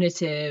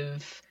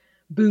punitive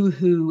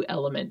boo-hoo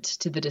element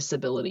to the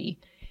disability.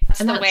 That's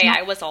the way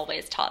I was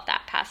always taught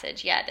that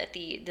passage, that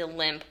the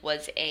limp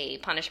was a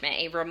punishment,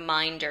 a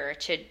reminder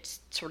to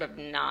sort of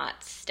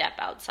not step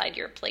outside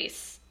your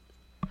place.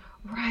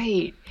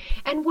 Right.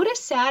 And what a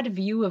sad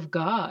view of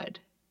God,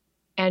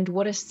 and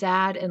what a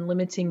sad and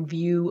limiting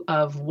view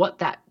of what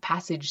that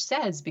passage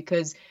says,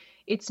 because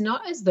it's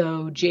not as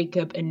though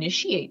Jacob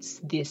initiates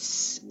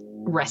this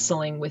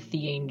wrestling with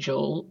the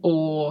angel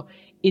or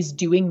is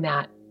doing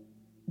that.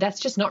 That's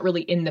just not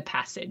really in the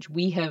passage.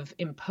 We have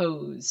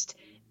imposed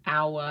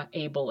our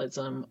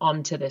ableism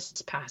onto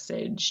this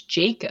passage.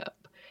 Jacob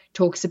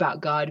talks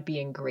about God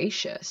being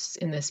gracious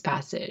in this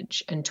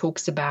passage and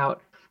talks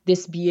about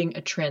this being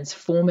a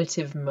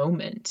transformative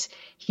moment.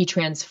 He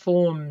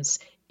transforms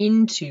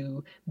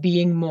into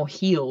being more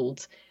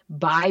healed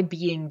by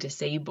being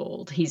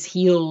disabled. He's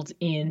healed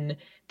in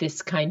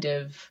this kind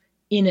of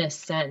inner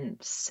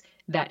sense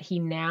that he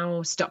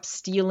now stops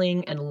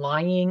stealing and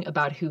lying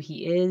about who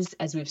he is,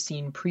 as we've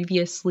seen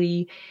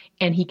previously,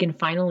 and he can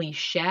finally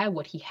share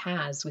what he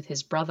has with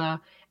his brother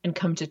and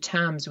come to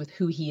terms with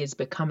who he is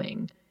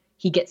becoming.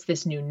 He gets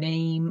this new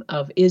name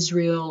of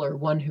Israel, or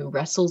one who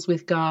wrestles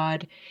with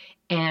God,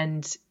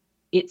 and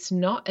it's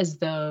not as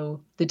though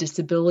the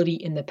disability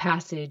in the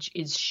passage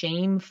is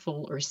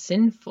shameful or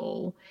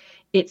sinful.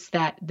 It's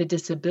that the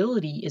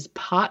disability is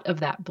part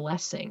of that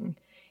blessing.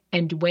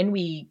 And when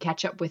we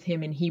catch up with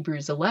him in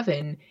Hebrews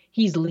 11,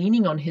 he's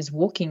leaning on his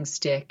walking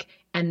stick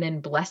and then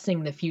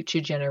blessing the future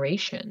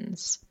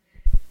generations.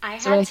 I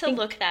had to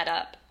look that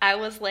up. I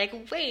was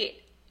like,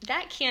 wait,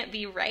 that can't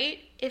be right.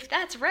 If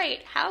that's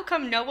right, how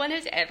come no one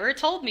has ever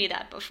told me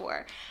that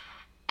before?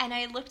 And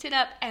I looked it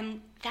up, and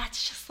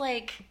that's just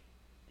like,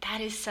 that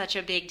is such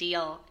a big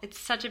deal. It's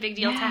such a big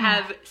deal to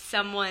have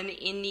someone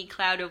in the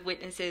cloud of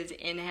witnesses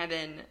in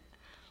heaven,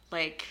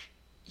 like,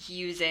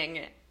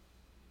 using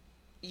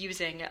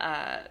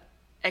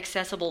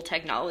accessible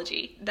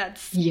technology.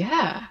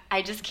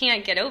 I just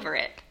can't get over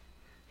it.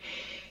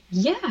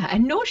 Yeah,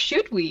 and nor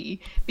should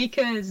we,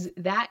 because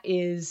that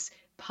is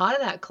part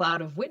of that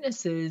cloud of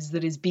witnesses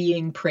that is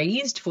being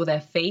praised for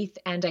their faith,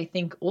 and I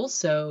think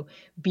also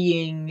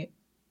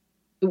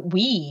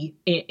we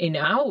in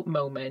our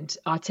moment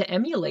are to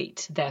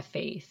emulate their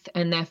faith,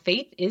 and their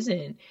faith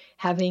isn't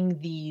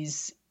having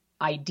these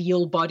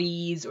ideal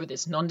bodies or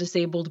this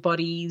non-disabled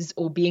bodies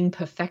or being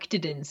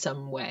perfected in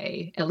some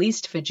way. At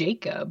least for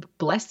Jacob,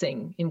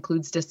 blessing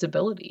includes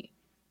disability.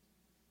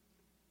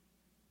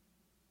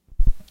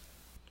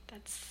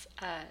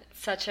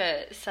 Such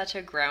a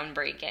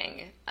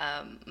groundbreaking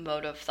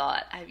mode of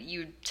thought.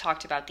 You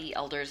talked about the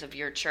elders of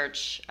your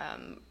church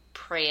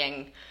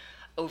praying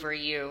over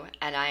you,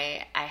 and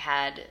I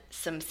had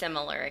some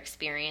similar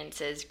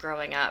experiences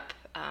growing up.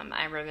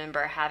 I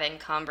remember having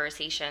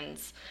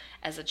conversations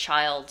as a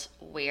child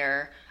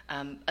where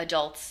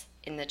adults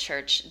in the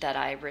church that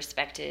I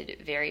respected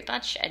very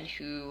much and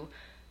who,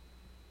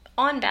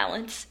 on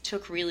balance,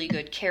 took really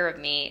good care of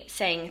me,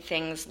 saying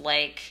things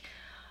like,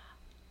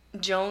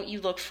 "Don't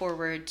you look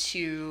forward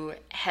to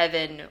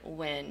heaven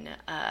when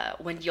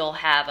you'll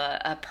have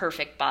a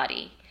perfect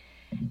body?"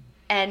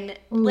 And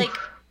like,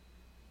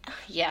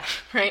 yeah,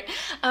 right.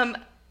 And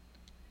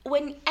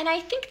I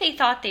think they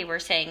thought they were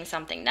saying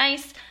something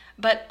nice,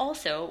 but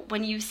also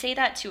when you say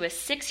that to a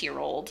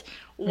 6-year-old,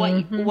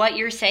 what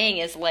you're saying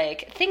is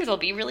like, things will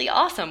be really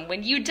awesome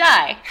when you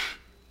die.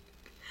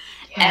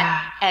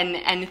 Yeah.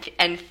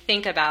 And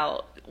think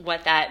about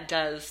what that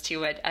does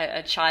to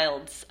a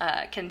child's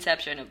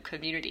conception of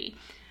community.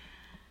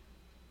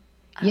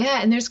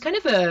 Yeah, and there's kind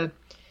of a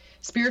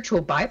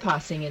spiritual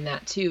bypassing in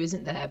that too,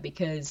 isn't there?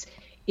 Because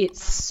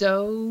it's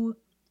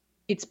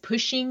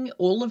pushing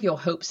all of your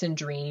hopes and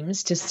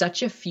dreams to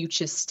such a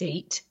future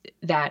state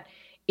that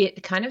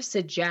it kind of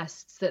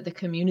suggests that the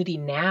community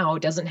now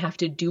doesn't have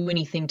to do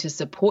anything to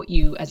support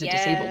you as a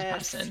disabled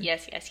person.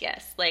 Yes.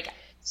 Like,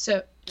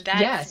 so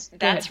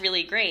that's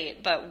really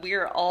great, but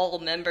we're all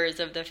members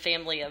of the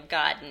family of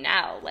God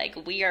now.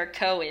 Like, we are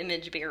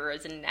co-image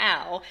bearers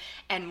now.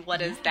 And what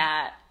does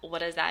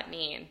that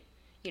mean?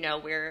 You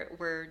know,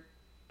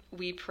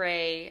 we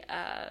pray,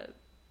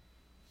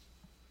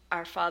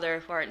 Our Father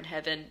who art in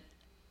heaven,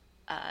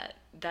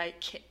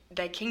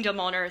 thy kingdom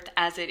on earth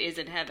as it is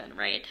in heaven,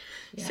 right?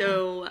 Yeah.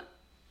 So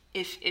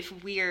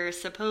if we are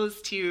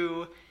supposed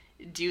to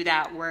do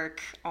that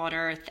work on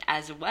earth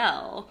as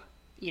well,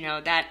 you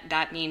know,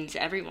 that means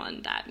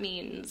everyone. That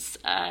means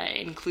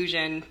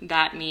inclusion.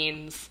 That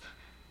means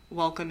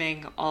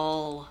welcoming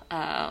all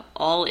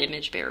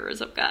image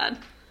bearers of God.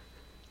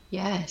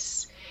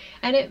 Yes.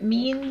 And it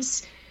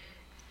means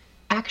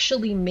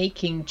actually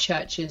making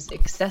churches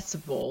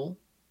accessible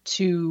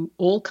to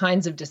all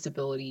kinds of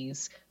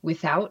disabilities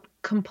without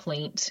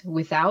complaint,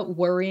 without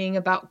worrying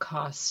about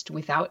cost,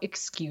 without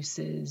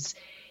excuses,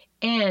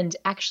 and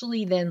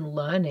actually then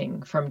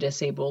learning from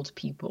disabled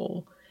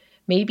people.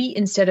 Maybe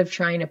instead of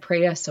trying to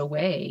pray us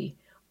away,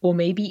 or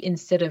maybe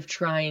instead of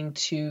trying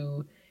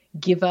to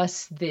give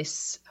us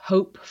this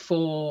hope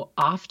for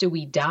after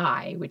we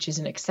die, which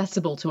isn't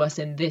accessible to us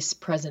in this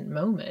present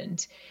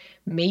moment,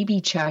 maybe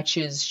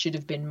churches should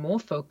have been more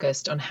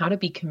focused on how to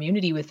be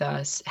community with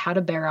us, how to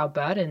bear our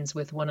burdens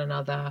with one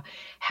another,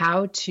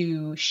 how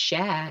to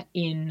share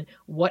in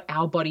what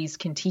our bodies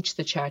can teach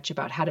the church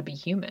about how to be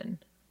human.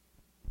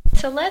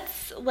 So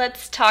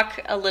let's talk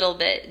a little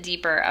bit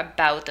deeper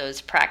about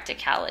those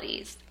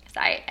practicalities.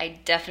 I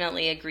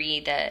definitely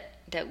agree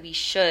that we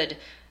should,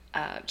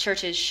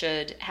 churches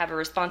should have a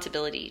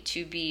responsibility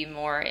to be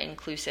more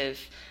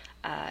inclusive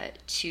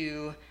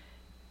to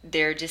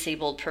their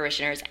disabled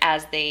parishioners,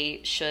 as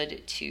they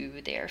should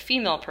to their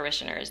female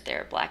parishioners,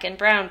 their Black and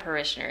brown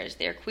parishioners,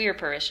 their queer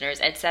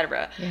parishioners,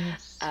 etc.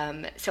 Yes.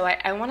 So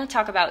I want to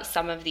talk about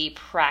some of the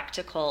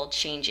practical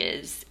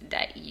changes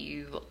that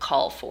you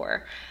call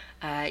for.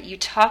 You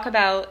talk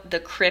about the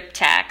crypt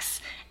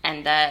tax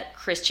and that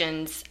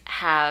Christians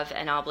have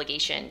an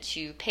obligation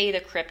to pay the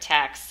crypt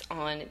tax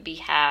on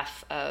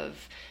behalf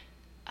of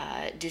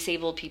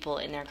disabled people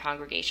in their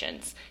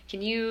congregations.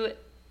 Can you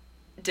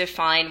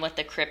define what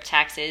the crypt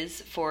tax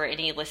is for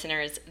any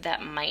listeners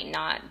that might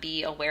not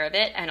be aware of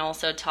it, and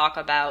also talk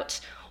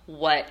about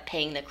what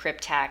paying the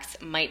crypt tax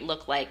might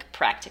look like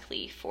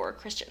practically for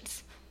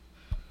Christians?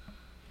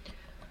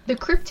 The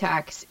crypt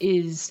tax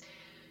is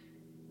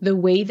the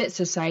way that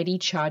society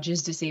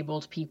charges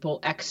disabled people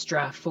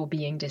extra for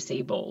being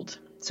disabled.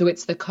 So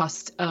it's the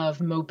cost of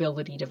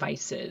mobility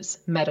devices,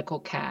 medical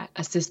care,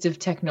 assistive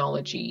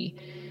technology.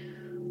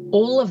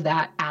 All of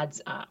that adds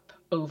up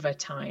over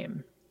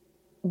time.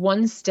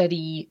 One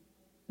study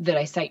that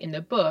I cite in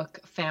the book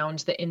found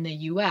that in the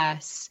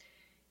US,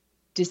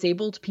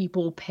 disabled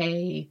people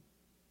pay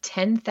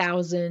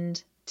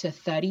 $10,000 to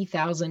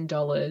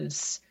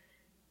 $30,000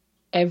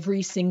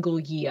 every single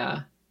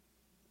year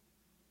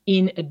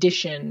in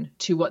addition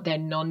to what their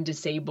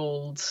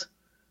non-disabled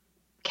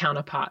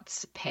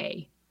counterparts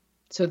pay.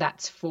 So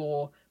that's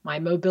for my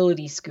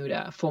mobility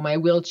scooter, for my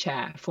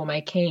wheelchair, for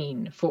my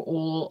cane, for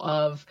all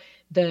of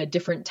the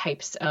different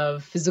types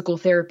of physical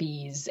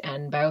therapies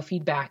and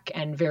biofeedback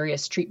and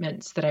various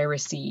treatments that I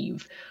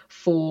receive,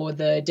 for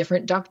the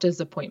different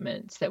doctor's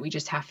appointments that we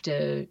just have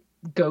to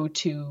go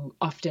to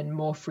often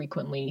more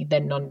frequently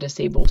than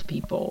non-disabled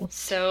people.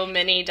 So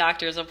many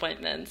doctor's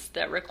appointments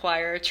that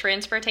require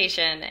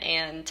transportation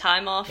and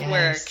time off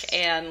work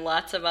and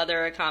lots of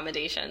other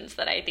accommodations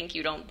that I think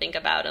you don't think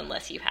about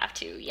unless you have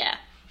to. Yeah.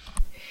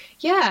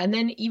 Yeah, and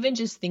then even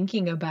just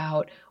thinking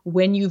about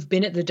when you've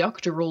been at the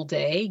doctor all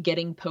day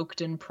getting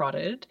poked and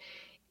prodded,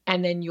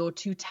 and then you're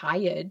too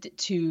tired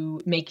to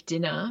make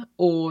dinner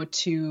or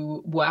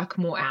to work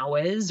more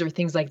hours or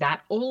things like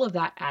that, all of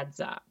that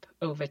adds up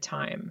over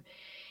time.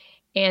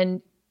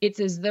 And it's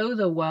as though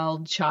the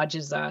world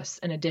charges us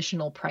an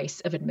additional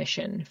price of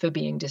admission for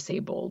being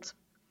disabled.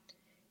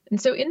 And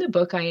so in the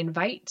book, I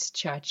invite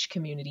church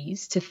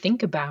communities to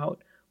think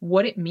about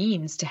what it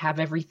means to have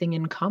everything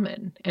in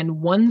common.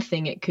 And one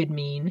thing it could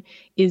mean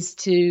is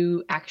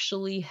to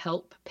actually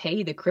help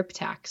pay the crib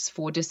tax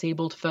for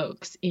disabled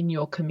folks in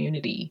your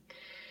community.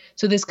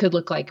 So this could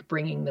look like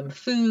bringing them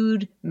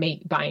food,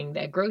 buying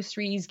their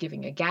groceries,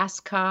 giving a gas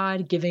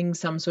card, giving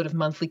some sort of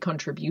monthly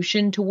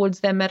contribution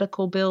towards their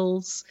medical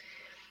bills.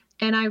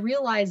 And I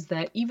realized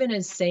that even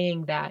as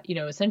saying that,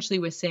 essentially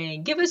we're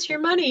saying, give us your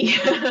money.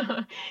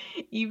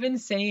 Even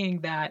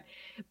saying that,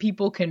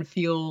 people can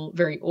feel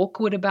very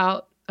awkward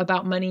about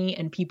money,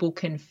 and people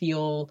can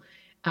feel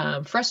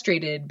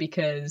frustrated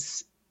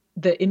because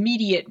the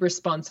immediate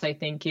response, I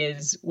think,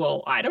 is,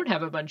 well, I don't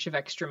have a bunch of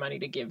extra money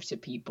to give to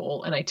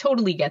people. And I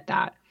totally get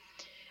that.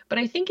 But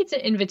I think it's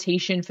an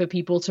invitation for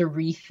people to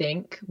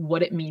rethink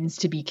what it means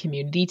to be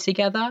community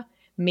together.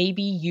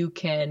 Maybe you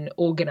can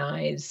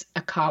organize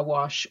a car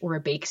wash or a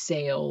bake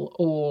sale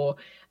or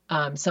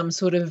some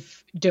sort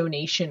of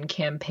donation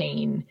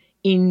campaign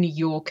in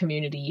your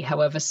community,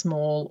 however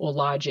small or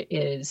large it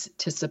is,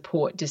 to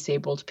support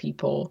disabled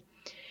people.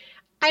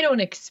 I don't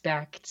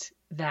expect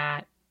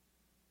that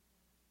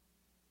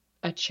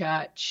a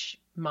church,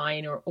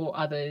 mine or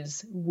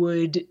others,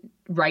 would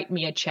write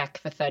me a check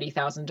for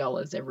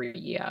 $30,000 every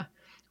year.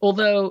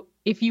 Although,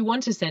 if you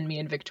want to send me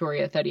and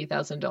Victoria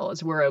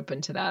 $30,000, we're open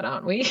to that,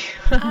 aren't we?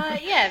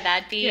 Yeah,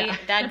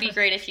 that'd be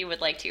great if you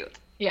would like to.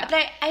 Yeah.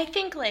 But I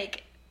think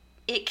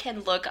it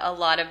can look a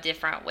lot of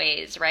different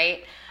ways,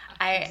 right?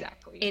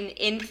 Exactly.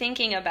 In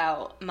thinking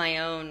about my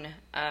own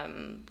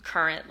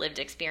current lived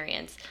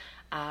experience,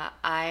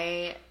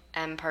 I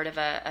am part of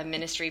a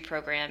ministry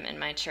program in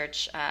my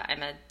church.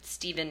 I'm a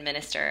Stephen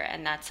minister,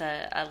 and that's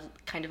a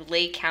kind of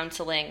lay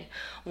counseling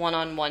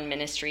one-on-one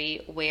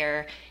ministry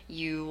where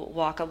you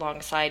walk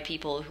alongside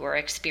people who are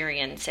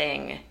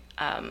experiencing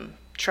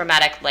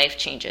traumatic life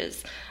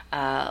changes,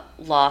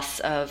 loss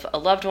of a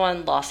loved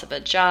one, loss of a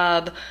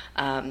job,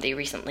 they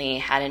recently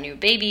had a new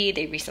baby,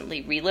 they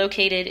recently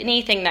relocated,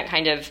 anything that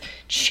kind of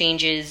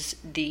changes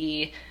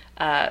the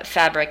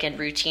fabric and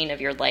routine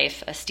of your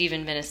life. A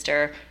Stephen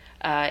minister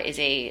is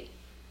a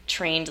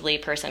trained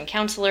layperson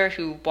counselor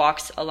who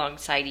walks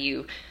alongside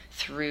you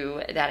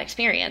through that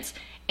experience.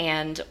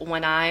 And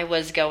when I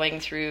was going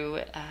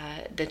through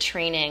the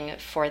training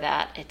for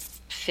that,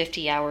 it's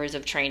 50 hours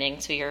of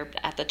training, so you're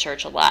at the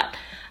church a lot.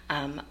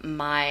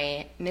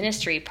 My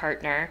ministry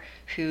partner,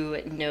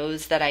 who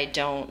knows that I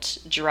don't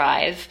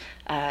drive,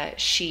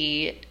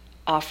 she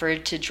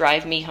offered to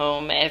drive me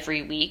home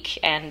every week,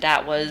 and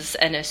that was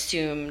an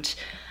assumed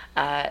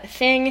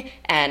thing,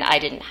 and I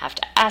didn't have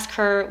to ask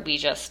her. We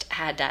just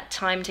had that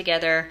time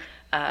together.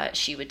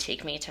 She would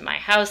take me to my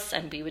house,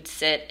 and we would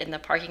sit in the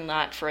parking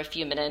lot for a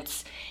few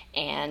minutes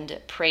and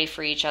pray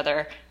for each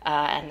other,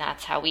 and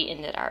that's how we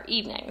ended our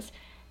evenings.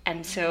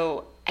 And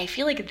so I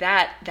feel like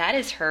that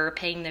is her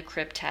paying the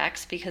crib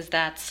tax, because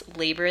that's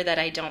labor that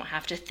I don't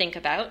have to think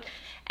about,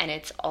 and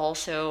it's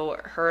also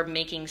her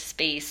making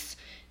space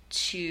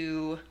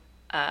to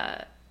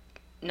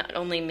not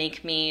only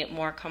make me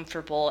more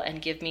comfortable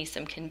and give me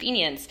some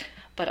convenience,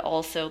 but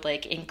also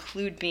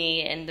include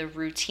me in the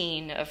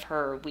routine of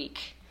her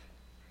week.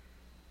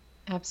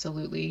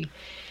 Absolutely.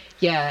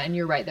 Yeah, and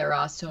you're right. There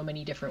are so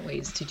many different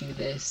ways to do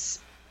this.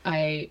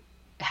 I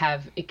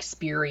have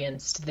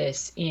experienced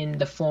this in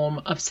the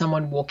form of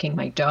someone walking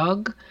my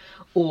dog,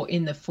 or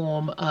in the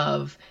form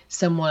of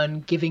someone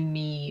giving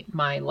me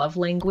my love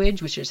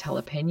language, which is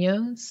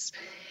jalapenos,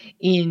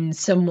 in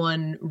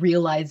someone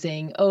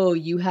realizing, oh,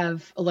 you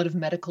have a lot of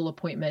medical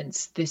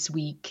appointments this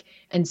week,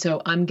 and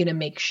so I'm going to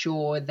make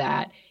sure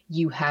that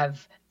you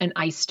have an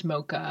iced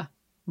mocha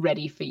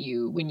ready for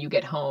you when you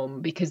get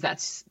home, because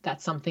that's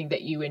something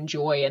that you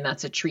enjoy, and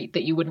that's a treat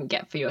that you wouldn't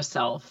get for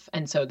yourself.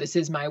 And so this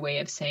is my way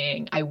of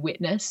saying, I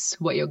witness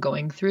what you're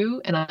going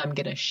through, and I'm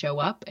going to show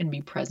up and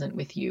be present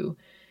with you.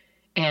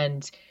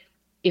 And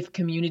if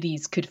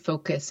communities could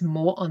focus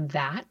more on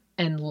that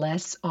and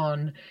less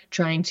on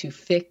trying to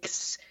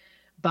fix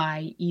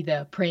by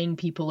either praying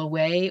people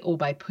away or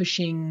by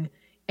pushing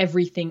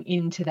everything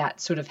into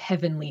that sort of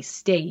heavenly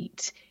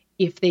state,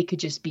 if they could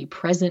just be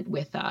present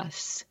with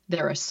us.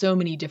 There are so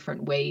many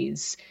different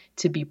ways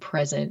to be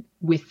present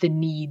with the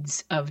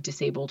needs of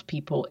disabled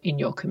people in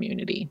your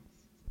community.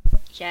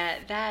 Yeah,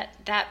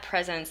 that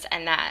presence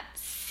and that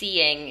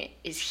seeing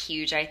is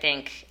huge, I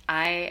think.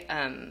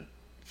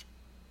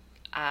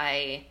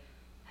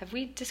 Have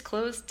we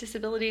disclosed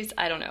disabilities?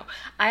 I don't know.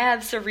 I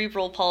have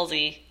cerebral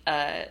palsy,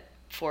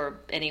 for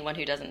anyone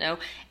who doesn't know.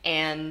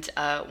 And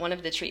one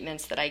of the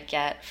treatments that I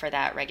get for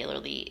that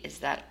regularly is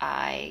that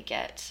I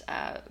get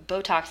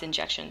Botox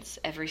injections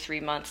every 3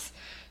 months.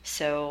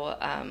 So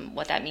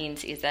what that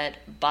means is that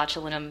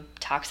botulinum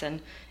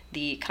toxin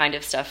the kind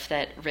of stuff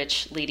that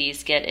rich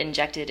ladies get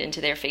injected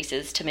into their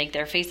faces to make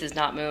their faces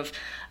not move,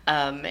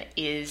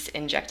 is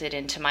injected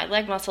into my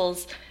leg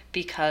muscles,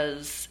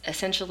 because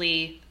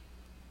essentially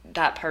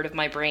that part of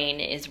my brain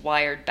is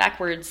wired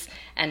backwards,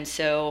 and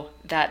so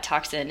that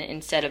toxin,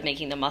 instead of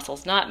making the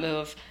muscles not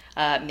move,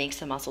 makes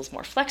the muscles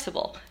more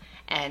flexible.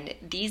 And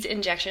these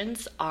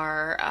injections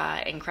are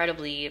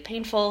incredibly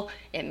painful.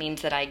 It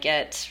means that I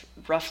get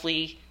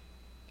roughly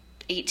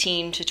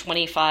 18 to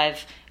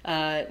 25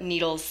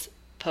 needles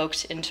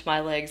poked into my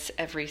legs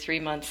every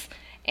 3 months.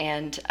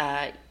 And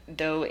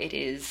though it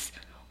is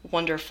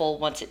wonderful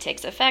once it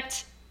takes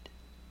effect,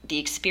 the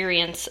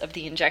experience of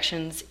the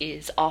injections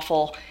is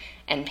awful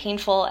and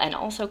painful, and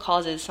also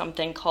causes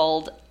something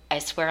called, I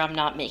swear I'm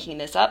not making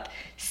this up,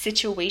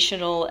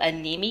 situational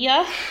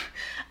anemia,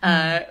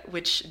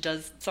 which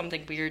does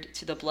something weird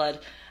to the blood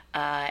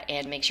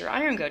and makes your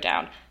iron go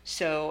down.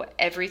 So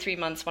every 3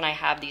 months when I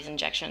have these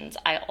injections,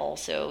 I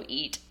also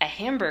eat a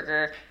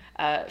hamburger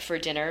for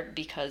dinner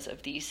because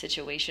of the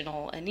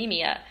situational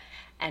anemia.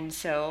 And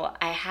so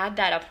I had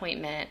that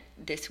appointment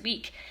this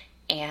week,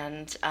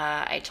 and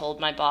I told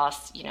my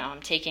boss,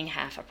 I'm taking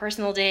half a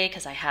personal day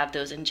because I have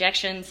those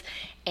injections.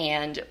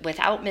 And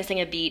without missing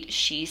a beat,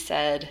 she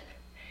said,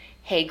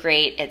 "Hey,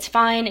 great, it's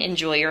fine,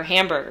 enjoy your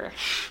hamburger,"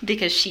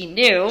 because she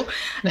knew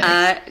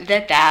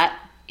that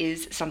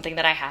is something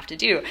that I have to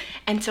do.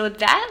 And so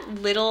that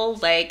little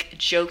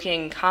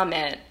joking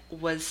comment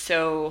was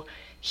so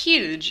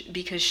huge,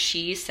 because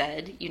she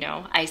said,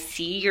 I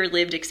see your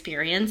lived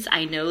experience.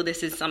 I know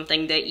this is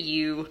something that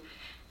you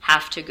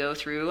have to go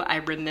through. I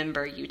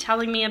remember you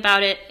telling me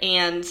about it,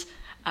 and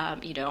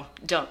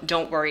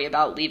don't worry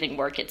about leaving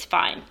work. It's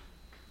fine.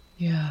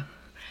 Yeah.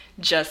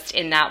 Just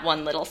in that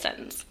one little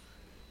sentence.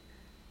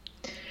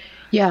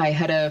 Yeah, I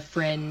had a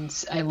friend,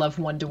 I love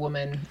Wonder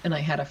Woman, and I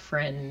had a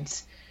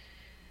friend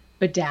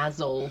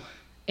bedazzle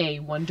a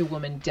Wonder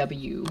Woman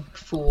W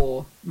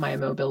for my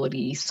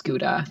mobility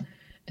scooter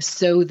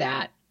so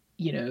that,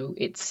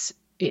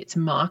 it's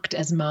marked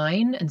as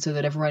mine, and so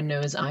that everyone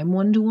knows I'm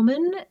Wonder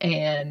Woman,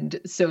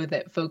 and so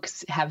that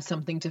folks have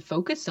something to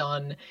focus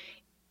on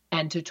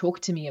and to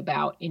talk to me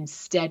about,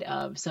 instead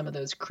of some of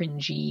those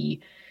cringy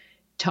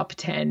top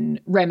 10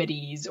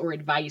 remedies or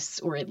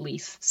advice or at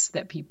leasts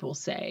that people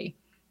say.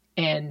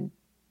 And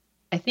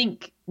I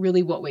think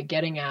really what we're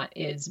getting at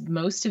is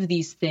most of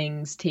these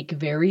things take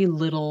very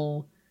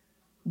little,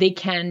 they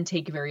can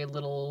take very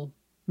little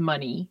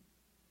money.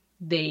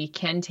 They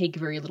can take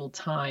very little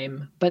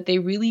time, but they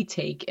really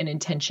take an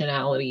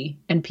intentionality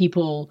and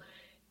people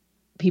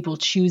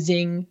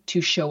choosing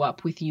to show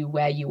up with you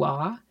where you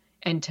are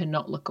and to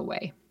not look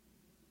away.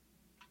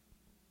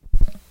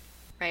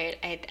 Right.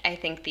 I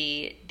think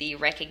the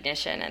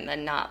recognition and the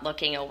not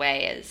looking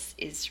away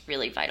is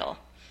really vital.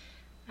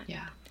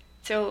 Yeah.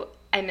 So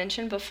I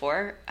mentioned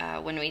before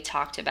when we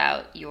talked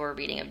about your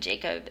reading of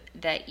Jacob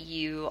that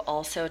you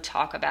also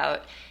talk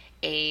about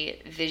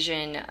a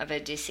vision of a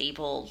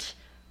disabled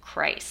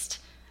Christ.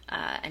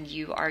 And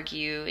you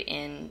argue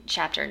in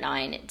chapter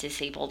 9,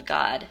 Disabled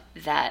God,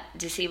 that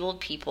disabled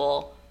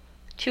people,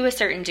 to a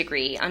certain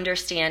degree,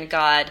 understand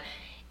God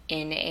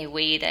in a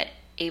way that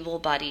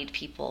able-bodied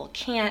people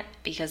can't,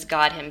 because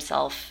God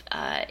himself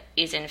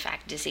is in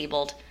fact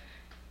disabled.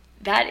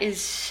 That is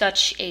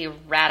such a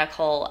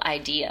radical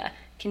idea.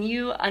 Can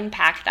you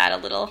unpack that a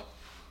little?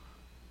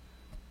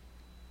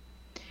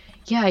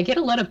 Yeah, I get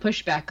a lot of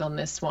pushback on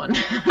this one.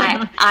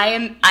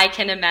 I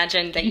can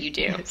imagine that you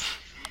do. Yes.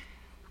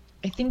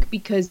 I think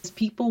because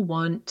people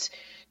want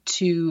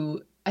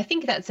to, I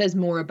think that says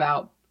more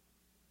about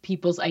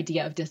people's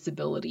idea of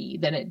disability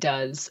than it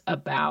does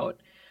about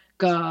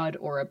God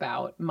or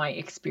about my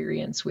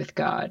experience with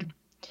God.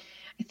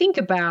 I think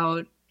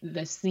about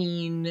the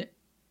scene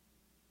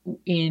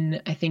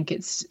in, I think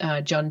it's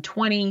John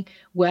 20,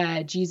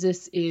 where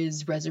Jesus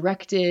is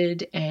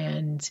resurrected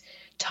and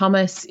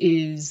Thomas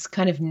is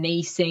kind of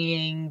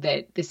naysaying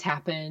that this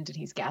happened, and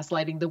he's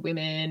gaslighting the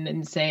women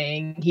and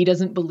saying he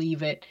doesn't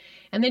believe it.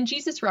 And then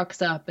Jesus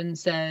rocks up and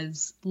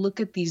says, "Look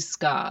at these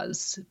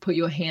scars, put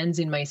your hands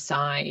in my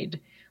side,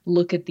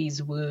 look at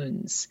these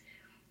wounds."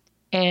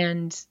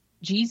 And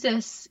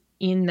Jesus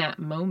in that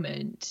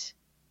moment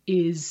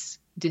is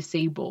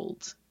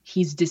disabled.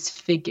 He's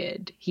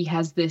disfigured. He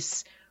has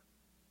this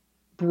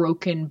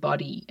broken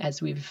body,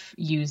 as we've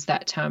used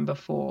that term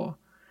before.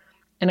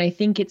 And I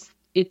think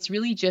it's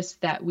really just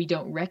that we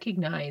don't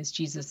recognize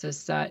Jesus as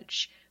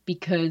such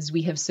because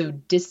we have so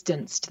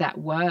distanced that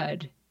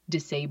word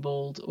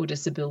disabled or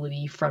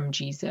disability from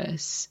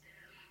Jesus.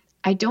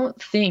 I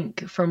don't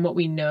think, from what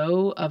we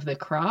know of the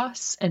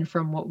cross and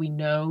from what we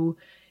know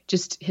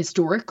just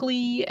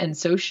historically and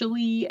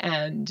socially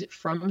and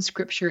from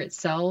scripture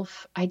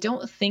itself, I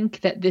don't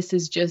think that this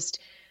is just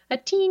a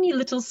teeny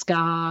little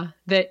scar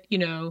that,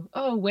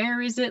 oh,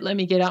 where is it? Let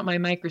me get out my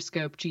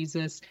microscope,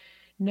 Jesus.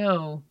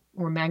 No,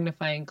 or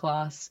magnifying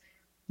glass.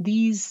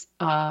 These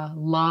are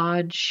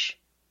large,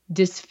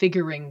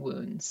 disfiguring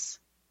wounds.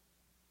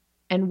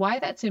 And why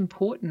that's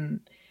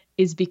important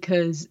is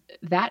because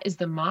that is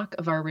the mark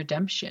of our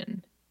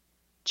redemption.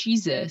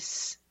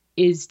 Jesus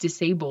is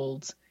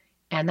disabled,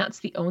 and that's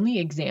the only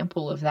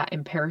example of that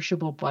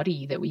imperishable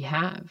body that we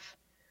have.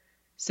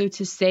 So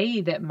to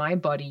say that my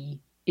body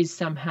is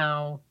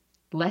somehow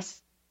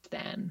less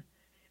than,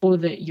 or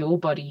that your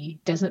body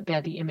doesn't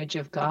bear the image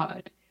of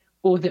God,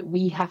 or that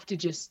we have to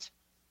just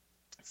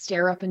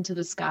stare up into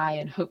the sky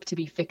and hope to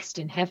be fixed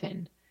in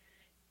heaven,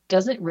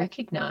 doesn't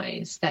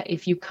recognize that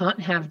if you can't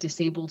have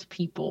disabled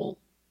people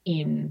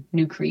in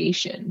new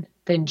creation,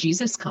 then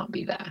Jesus can't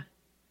be there.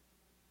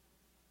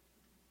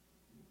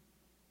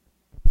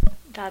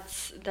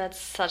 That's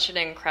such an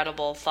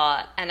incredible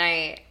thought, and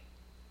I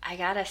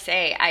gotta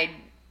say, I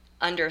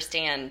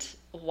understand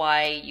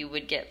why you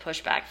would get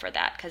pushback for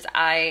that, because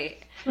I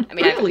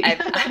mean, Really?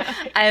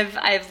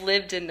 I've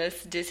lived in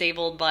this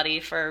disabled body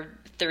for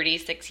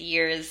 36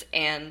 years,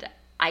 and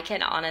I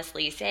can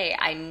honestly say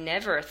I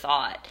never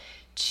thought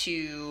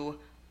to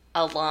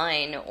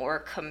align or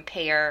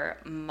compare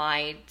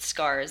my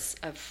scars,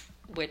 of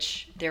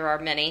which there are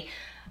many,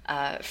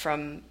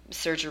 from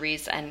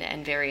surgeries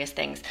and various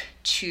things,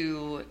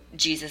 to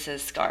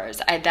Jesus's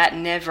scars. That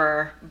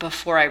never,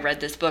 before I read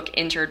this book,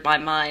 entered my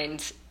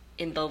mind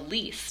in the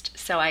least.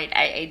 So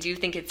I do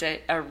think it's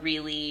a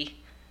really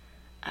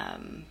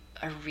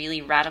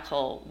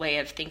radical way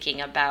of thinking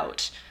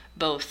about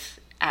both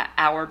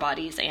our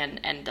bodies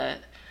and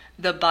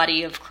the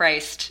body of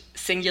Christ,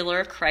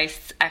 singular,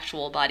 Christ's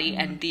actual body,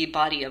 and the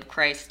body of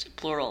Christ,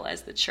 plural,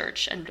 as the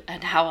church,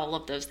 and how all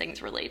of those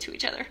things relate to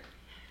each other.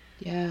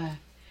 Yeah.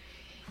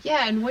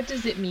 Yeah, and what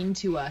does it mean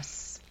to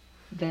us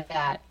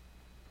that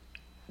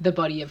the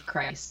body of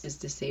Christ is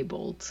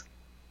disabled?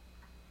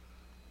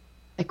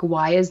 Like,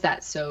 why is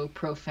that so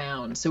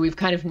profound? So we've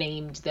kind of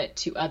named that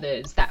to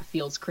others that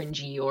feels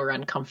cringy or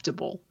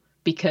uncomfortable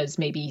because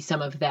maybe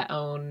some of their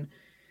own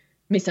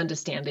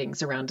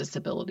misunderstandings around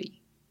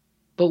disability.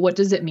 But what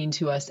does it mean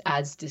to us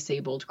as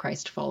disabled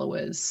Christ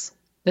followers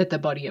that the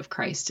body of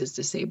Christ is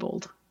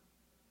disabled?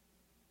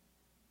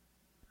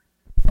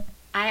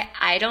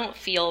 I don't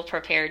feel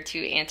prepared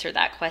to answer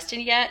that question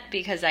yet,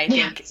 because I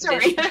think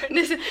sorry.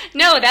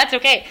 No, that's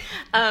okay.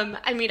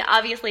 I mean,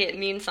 obviously it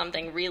means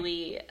something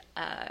really,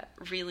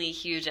 really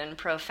huge and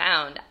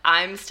profound.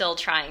 I'm still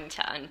trying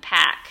to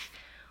unpack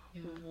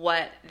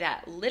what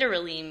that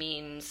literally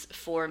means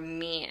for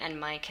me and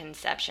my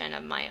conception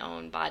of my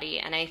own body.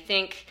 And I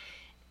think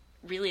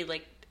really,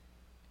 like,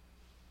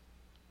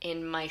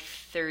 in my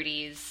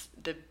 30s,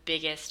 the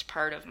biggest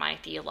part of my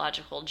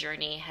theological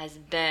journey has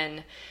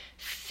been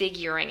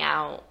figuring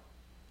out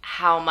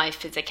how my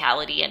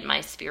physicality and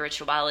my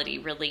spirituality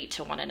relate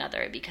to one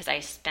another, because I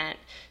spent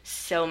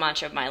so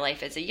much of my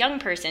life as a young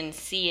person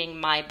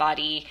seeing my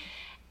body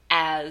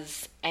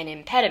as an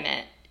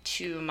impediment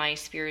to my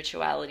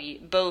spirituality,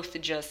 both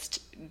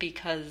just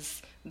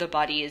because the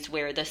body is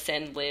where the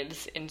sin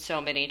lives in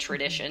so many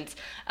traditions,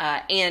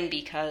 and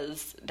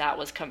because that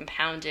was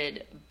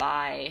compounded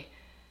by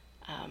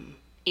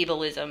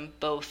ableism,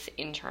 both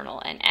internal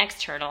and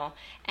external.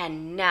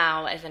 And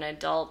now, as an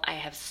adult, I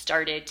have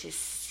started to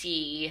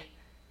see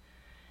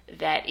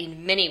that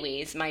in many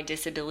ways my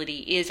disability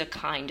is a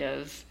kind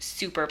of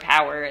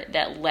superpower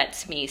that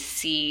lets me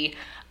see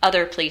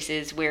other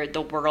places where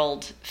the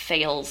world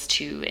fails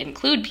to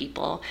include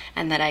people,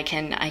 and that I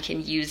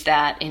can use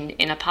that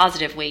in a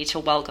positive way to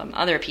welcome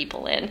other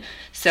people in.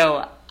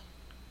 So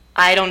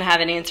I don't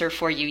have an answer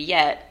for you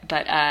yet,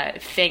 but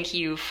thank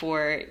you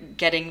for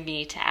getting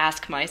me to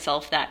ask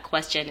myself that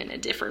question in a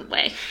different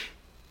way.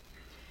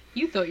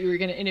 You thought you were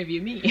going to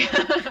interview me.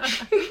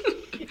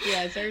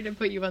 Yeah, sorry to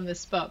put you on the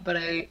spot, but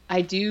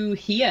I do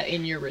hear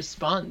in your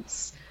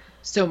response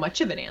so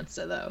much of an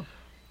answer, though,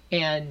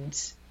 and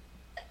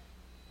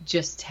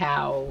just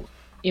how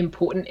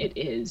important it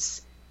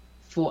is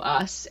for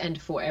us and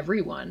for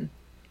everyone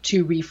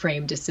to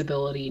reframe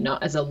disability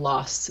not as a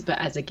loss but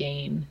as a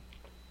gain,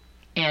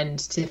 and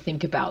to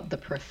think about the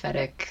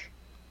prophetic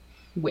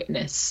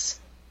witness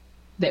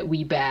that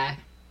we bear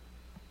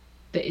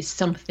that is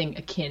something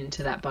akin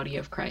to that body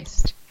of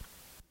Christ.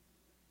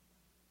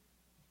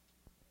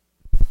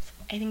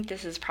 I think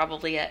this is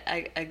probably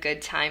a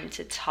good time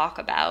to talk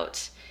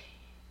about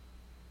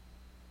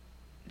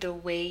the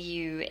way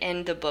you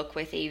end the book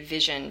with a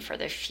vision for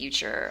the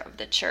future of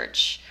the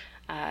church.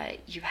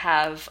 You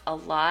have a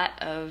lot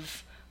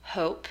of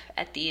hope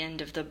at the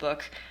end of the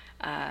book,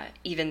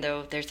 even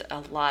though there's a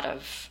lot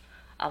of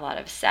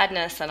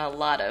sadness and a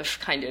lot of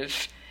kind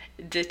of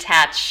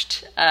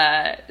detached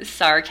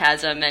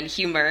sarcasm and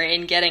humor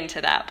in getting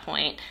to that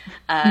point.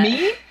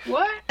 Me?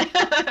 What?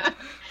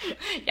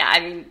 Yeah, I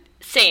mean,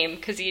 same,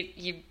 because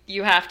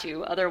you have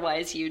to,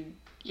 otherwise you'd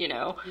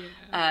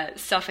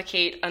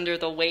suffocate under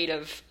the weight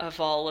of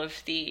all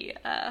of the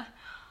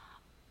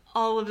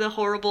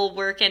horrible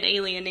work and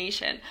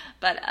alienation.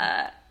 But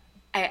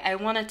I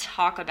want to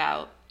talk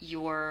about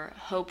your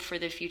hope for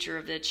the future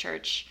of the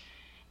church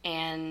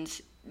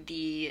and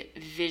the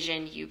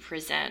vision you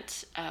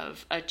present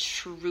of a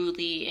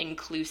truly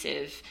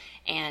inclusive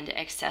and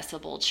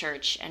accessible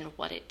church and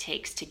what it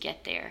takes to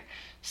get there.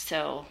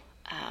 So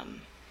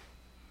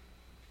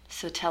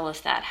tell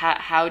us that.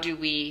 How do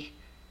we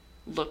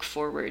look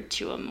forward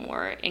to a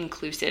more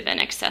inclusive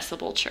and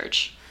accessible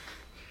church.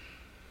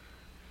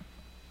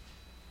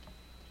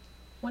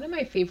 One of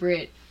my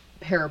favorite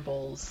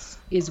parables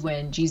is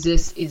when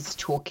Jesus is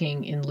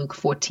talking in Luke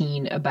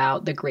 14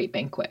 about the great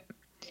banquet.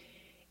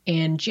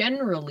 And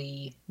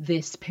generally,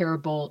 this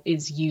parable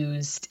is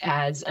used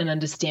as an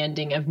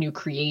understanding of new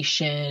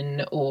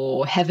creation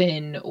or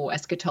heaven or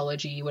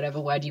eschatology,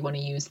 whatever word you want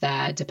to use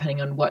there, depending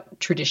on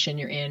what tradition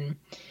you're in.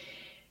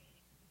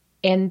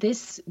 And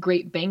this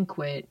great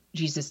banquet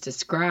Jesus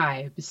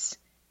describes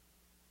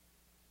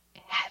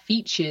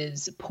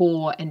features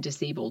poor and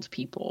disabled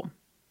people.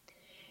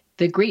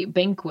 The great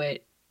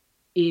banquet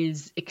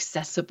is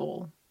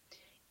accessible.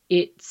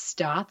 It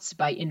starts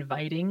by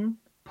inviting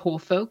poor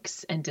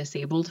folks and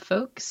disabled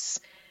folks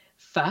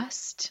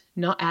first,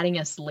 not adding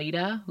us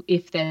later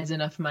if there's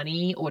enough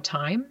money or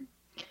time.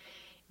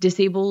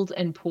 Disabled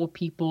and poor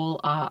people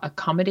are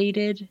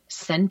accommodated,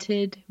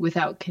 scented,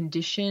 without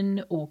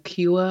condition or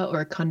cure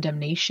or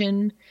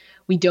condemnation.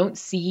 We don't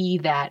see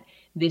that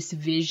this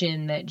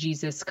vision that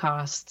Jesus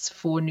casts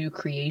for new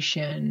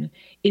creation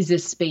is a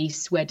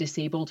space where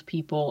disabled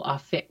people are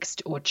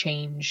fixed or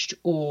changed,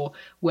 or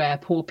where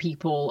poor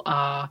people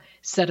are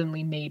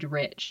suddenly made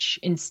rich.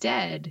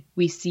 Instead,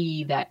 we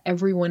see that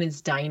everyone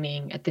is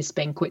dining at this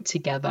banquet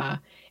together,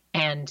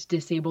 and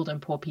disabled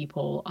and poor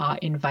people are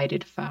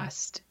invited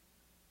first.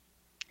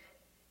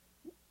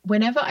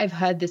 Whenever I've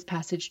heard this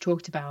passage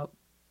talked about,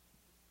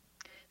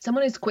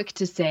 someone is quick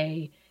to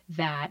say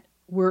that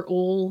we're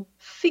all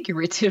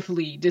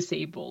figuratively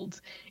disabled.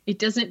 It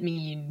doesn't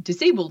mean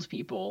disabled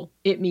people.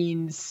 It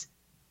means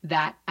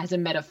that as a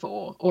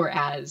metaphor or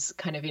as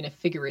kind of in a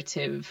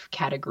figurative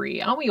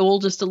category. Aren't we all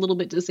just a little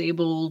bit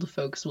disabled?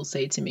 Folks will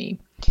say to me.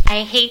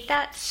 I hate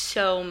that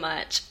so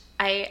much.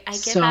 I get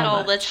so that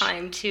all much. the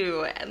time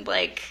too. And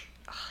like,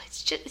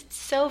 it's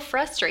so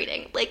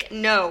frustrating. Like,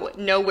 no,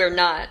 we're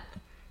not.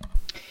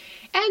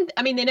 And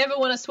I mean, they never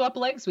want to swap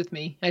legs with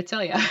me, I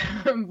tell you.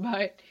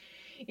 But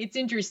it's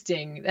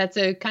interesting. That's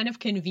a kind of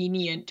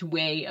convenient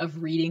way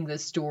of reading the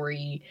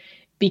story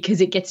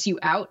because it gets you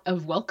out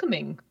of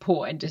welcoming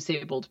poor and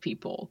disabled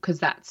people, because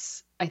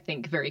that's, I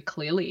think, very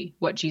clearly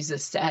what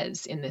Jesus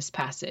says in this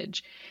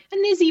passage.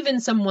 And there's even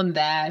someone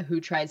there who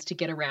tries to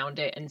get around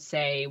it and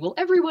say, well,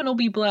 everyone will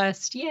be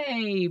blessed.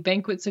 Yay,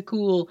 banquets are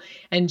cool.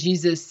 And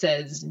Jesus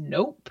says,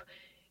 nope.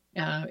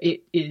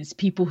 It is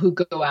people who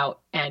go out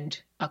and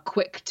are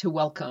quick to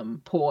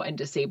welcome poor and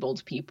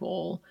disabled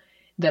people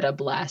that are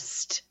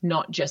blessed,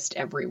 not just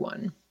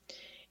everyone.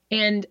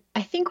 And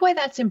I think why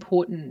that's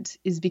important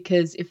is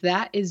because if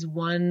that is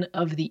one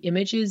of the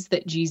images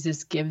that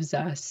Jesus gives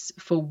us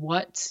for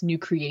what new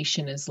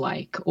creation is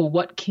like, or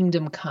what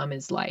kingdom come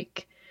is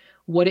like,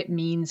 what it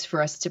means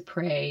for us to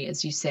pray,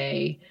 as you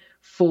say,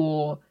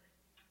 for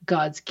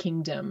God's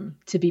kingdom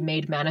to be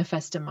made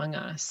manifest among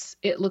us,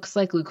 it looks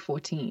like Luke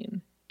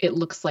 14. It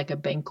looks like a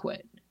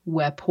banquet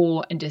where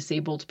poor and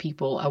disabled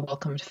people are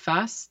welcomed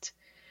first,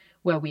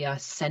 where we are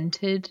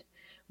scented,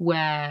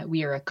 where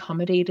we are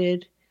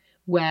accommodated,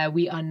 where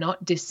we are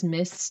not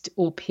dismissed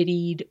or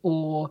pitied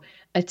or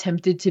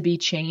attempted to be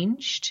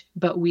changed,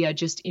 but we are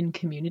just in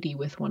community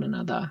with one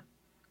another.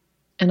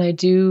 And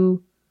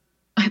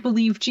I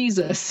believe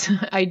Jesus.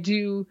 I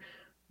do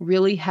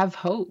really have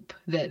hope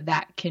that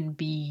that can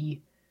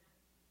be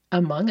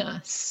among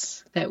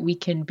us, that we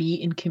can be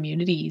in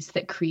communities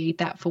that create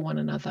that for one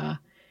another.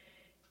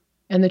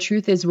 And the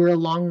truth is, we're a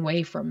long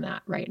way from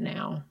that right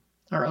now.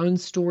 Our own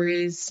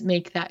stories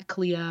make that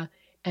clear,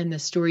 and the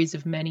stories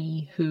of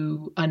many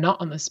who are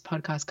not on this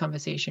podcast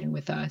conversation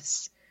with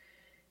us,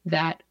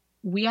 that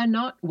we are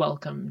not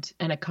welcomed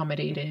and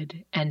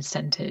accommodated and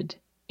scented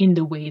in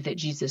the way that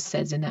Jesus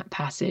says in that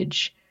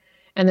passage.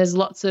 And there's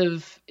lots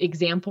of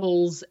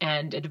examples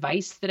and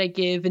advice that I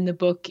give in the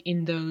book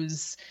in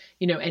those,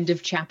 end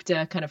of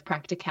chapter kind of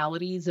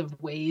practicalities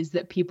of ways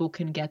that people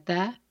can get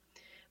there.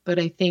 But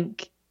I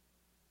think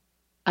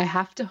I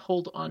have to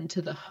hold on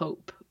to the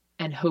hope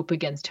and hope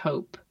against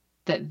hope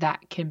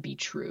that can be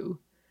true,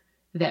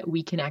 that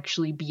we can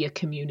actually be a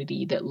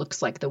community that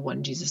looks like the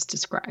one Jesus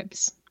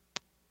describes.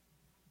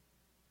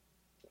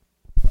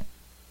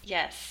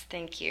 Yes,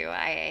 thank you.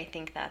 I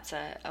think that's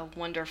a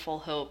wonderful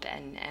hope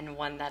and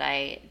one that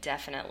I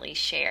definitely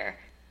share.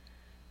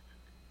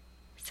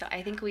 So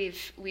I think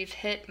we've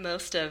hit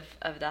most of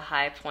the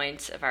high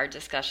points of our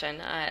discussion.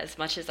 As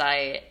much as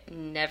I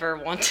never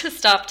want to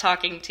stop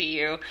talking to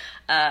you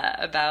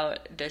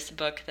about this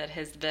book that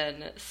has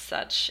been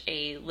such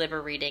a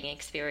liberating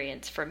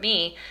experience for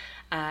me,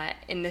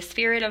 in the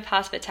spirit of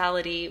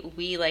hospitality,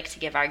 we like to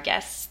give our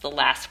guests the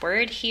last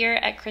word here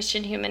at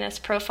Christian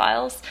Humanist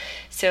Profiles.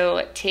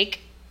 So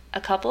take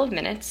a couple of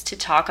minutes to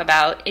talk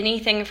about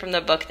anything from the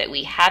book that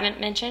we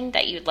haven't mentioned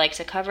that you'd like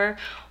to cover,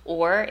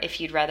 or if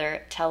you'd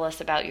rather tell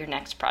us about your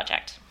next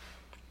project.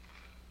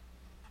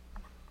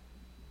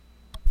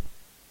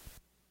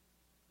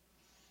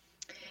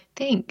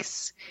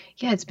 Thanks.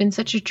 Yeah, it's been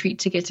such a treat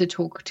to get to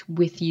talk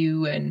with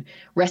you and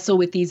wrestle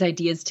with these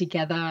ideas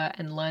together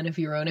and learn of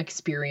your own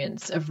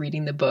experience of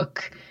reading the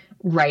book,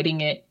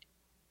 writing it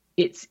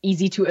it's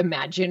easy to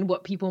imagine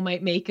what people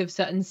might make of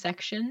certain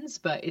sections,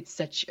 but it's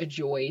such a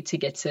joy to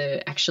get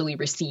to actually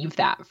receive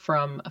that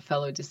from a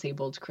fellow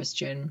disabled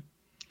Christian.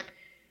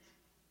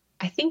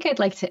 I think I'd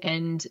like to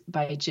end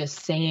by just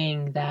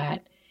saying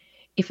that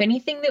if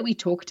anything that we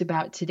talked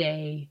about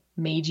today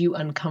made you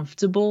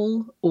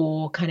uncomfortable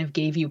or kind of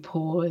gave you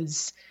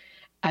pause,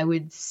 I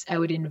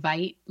would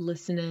invite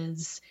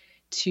listeners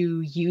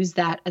to use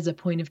that as a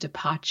point of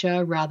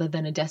departure rather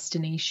than a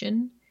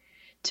destination,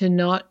 to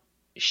not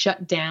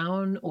shut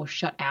down or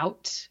shut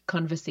out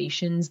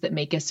conversations that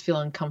make us feel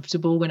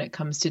uncomfortable when it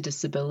comes to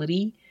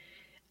disability.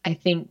 I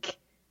think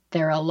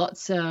there are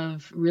lots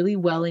of really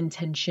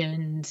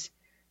well-intentioned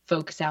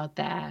folks out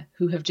there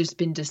who have just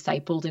been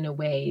discipled in a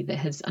way that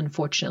has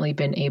unfortunately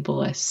been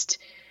ableist.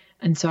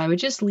 And so I would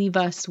just leave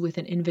us with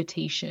an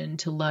invitation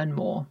to learn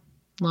more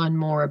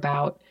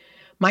about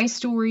my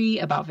story,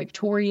 about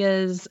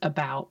Victoria's,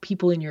 about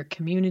people in your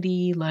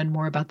community, learn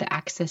more about the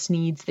access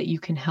needs that you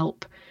can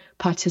help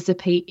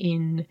participate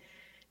in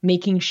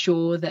making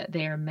sure that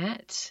they are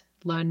met,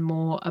 learn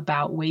more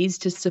about ways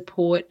to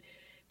support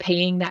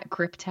paying that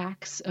crip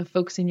tax of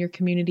folks in your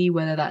community,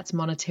 whether that's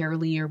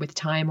monetarily or with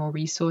time or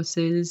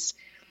resources,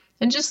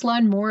 and just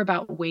learn more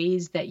about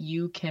ways that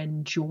you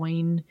can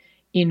join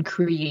in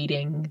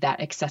creating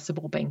that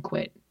accessible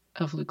banquet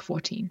of Luke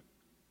 14.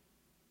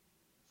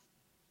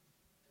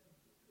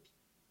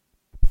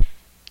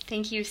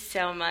 Thank you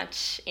so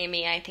much,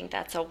 Amy. I think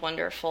that's a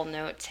wonderful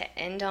note to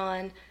end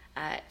on.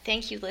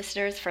 Thank you,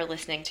 listeners, for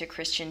listening to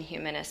Christian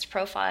Humanist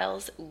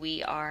Profiles.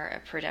 We are a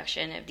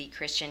production of the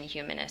Christian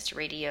Humanist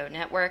Radio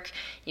Network.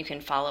 You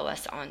can follow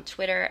us on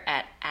Twitter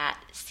at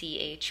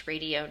CH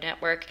Radio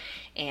Network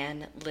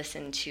and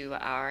listen to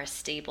our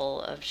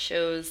stable of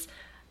shows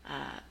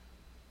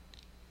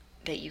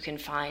that you can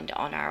find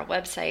on our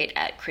website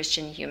at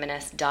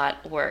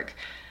christianhumanist.org.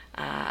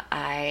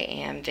 I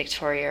am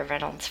Victoria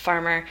Reynolds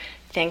Farmer.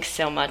 Thanks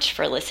so much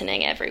for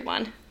listening,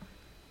 everyone.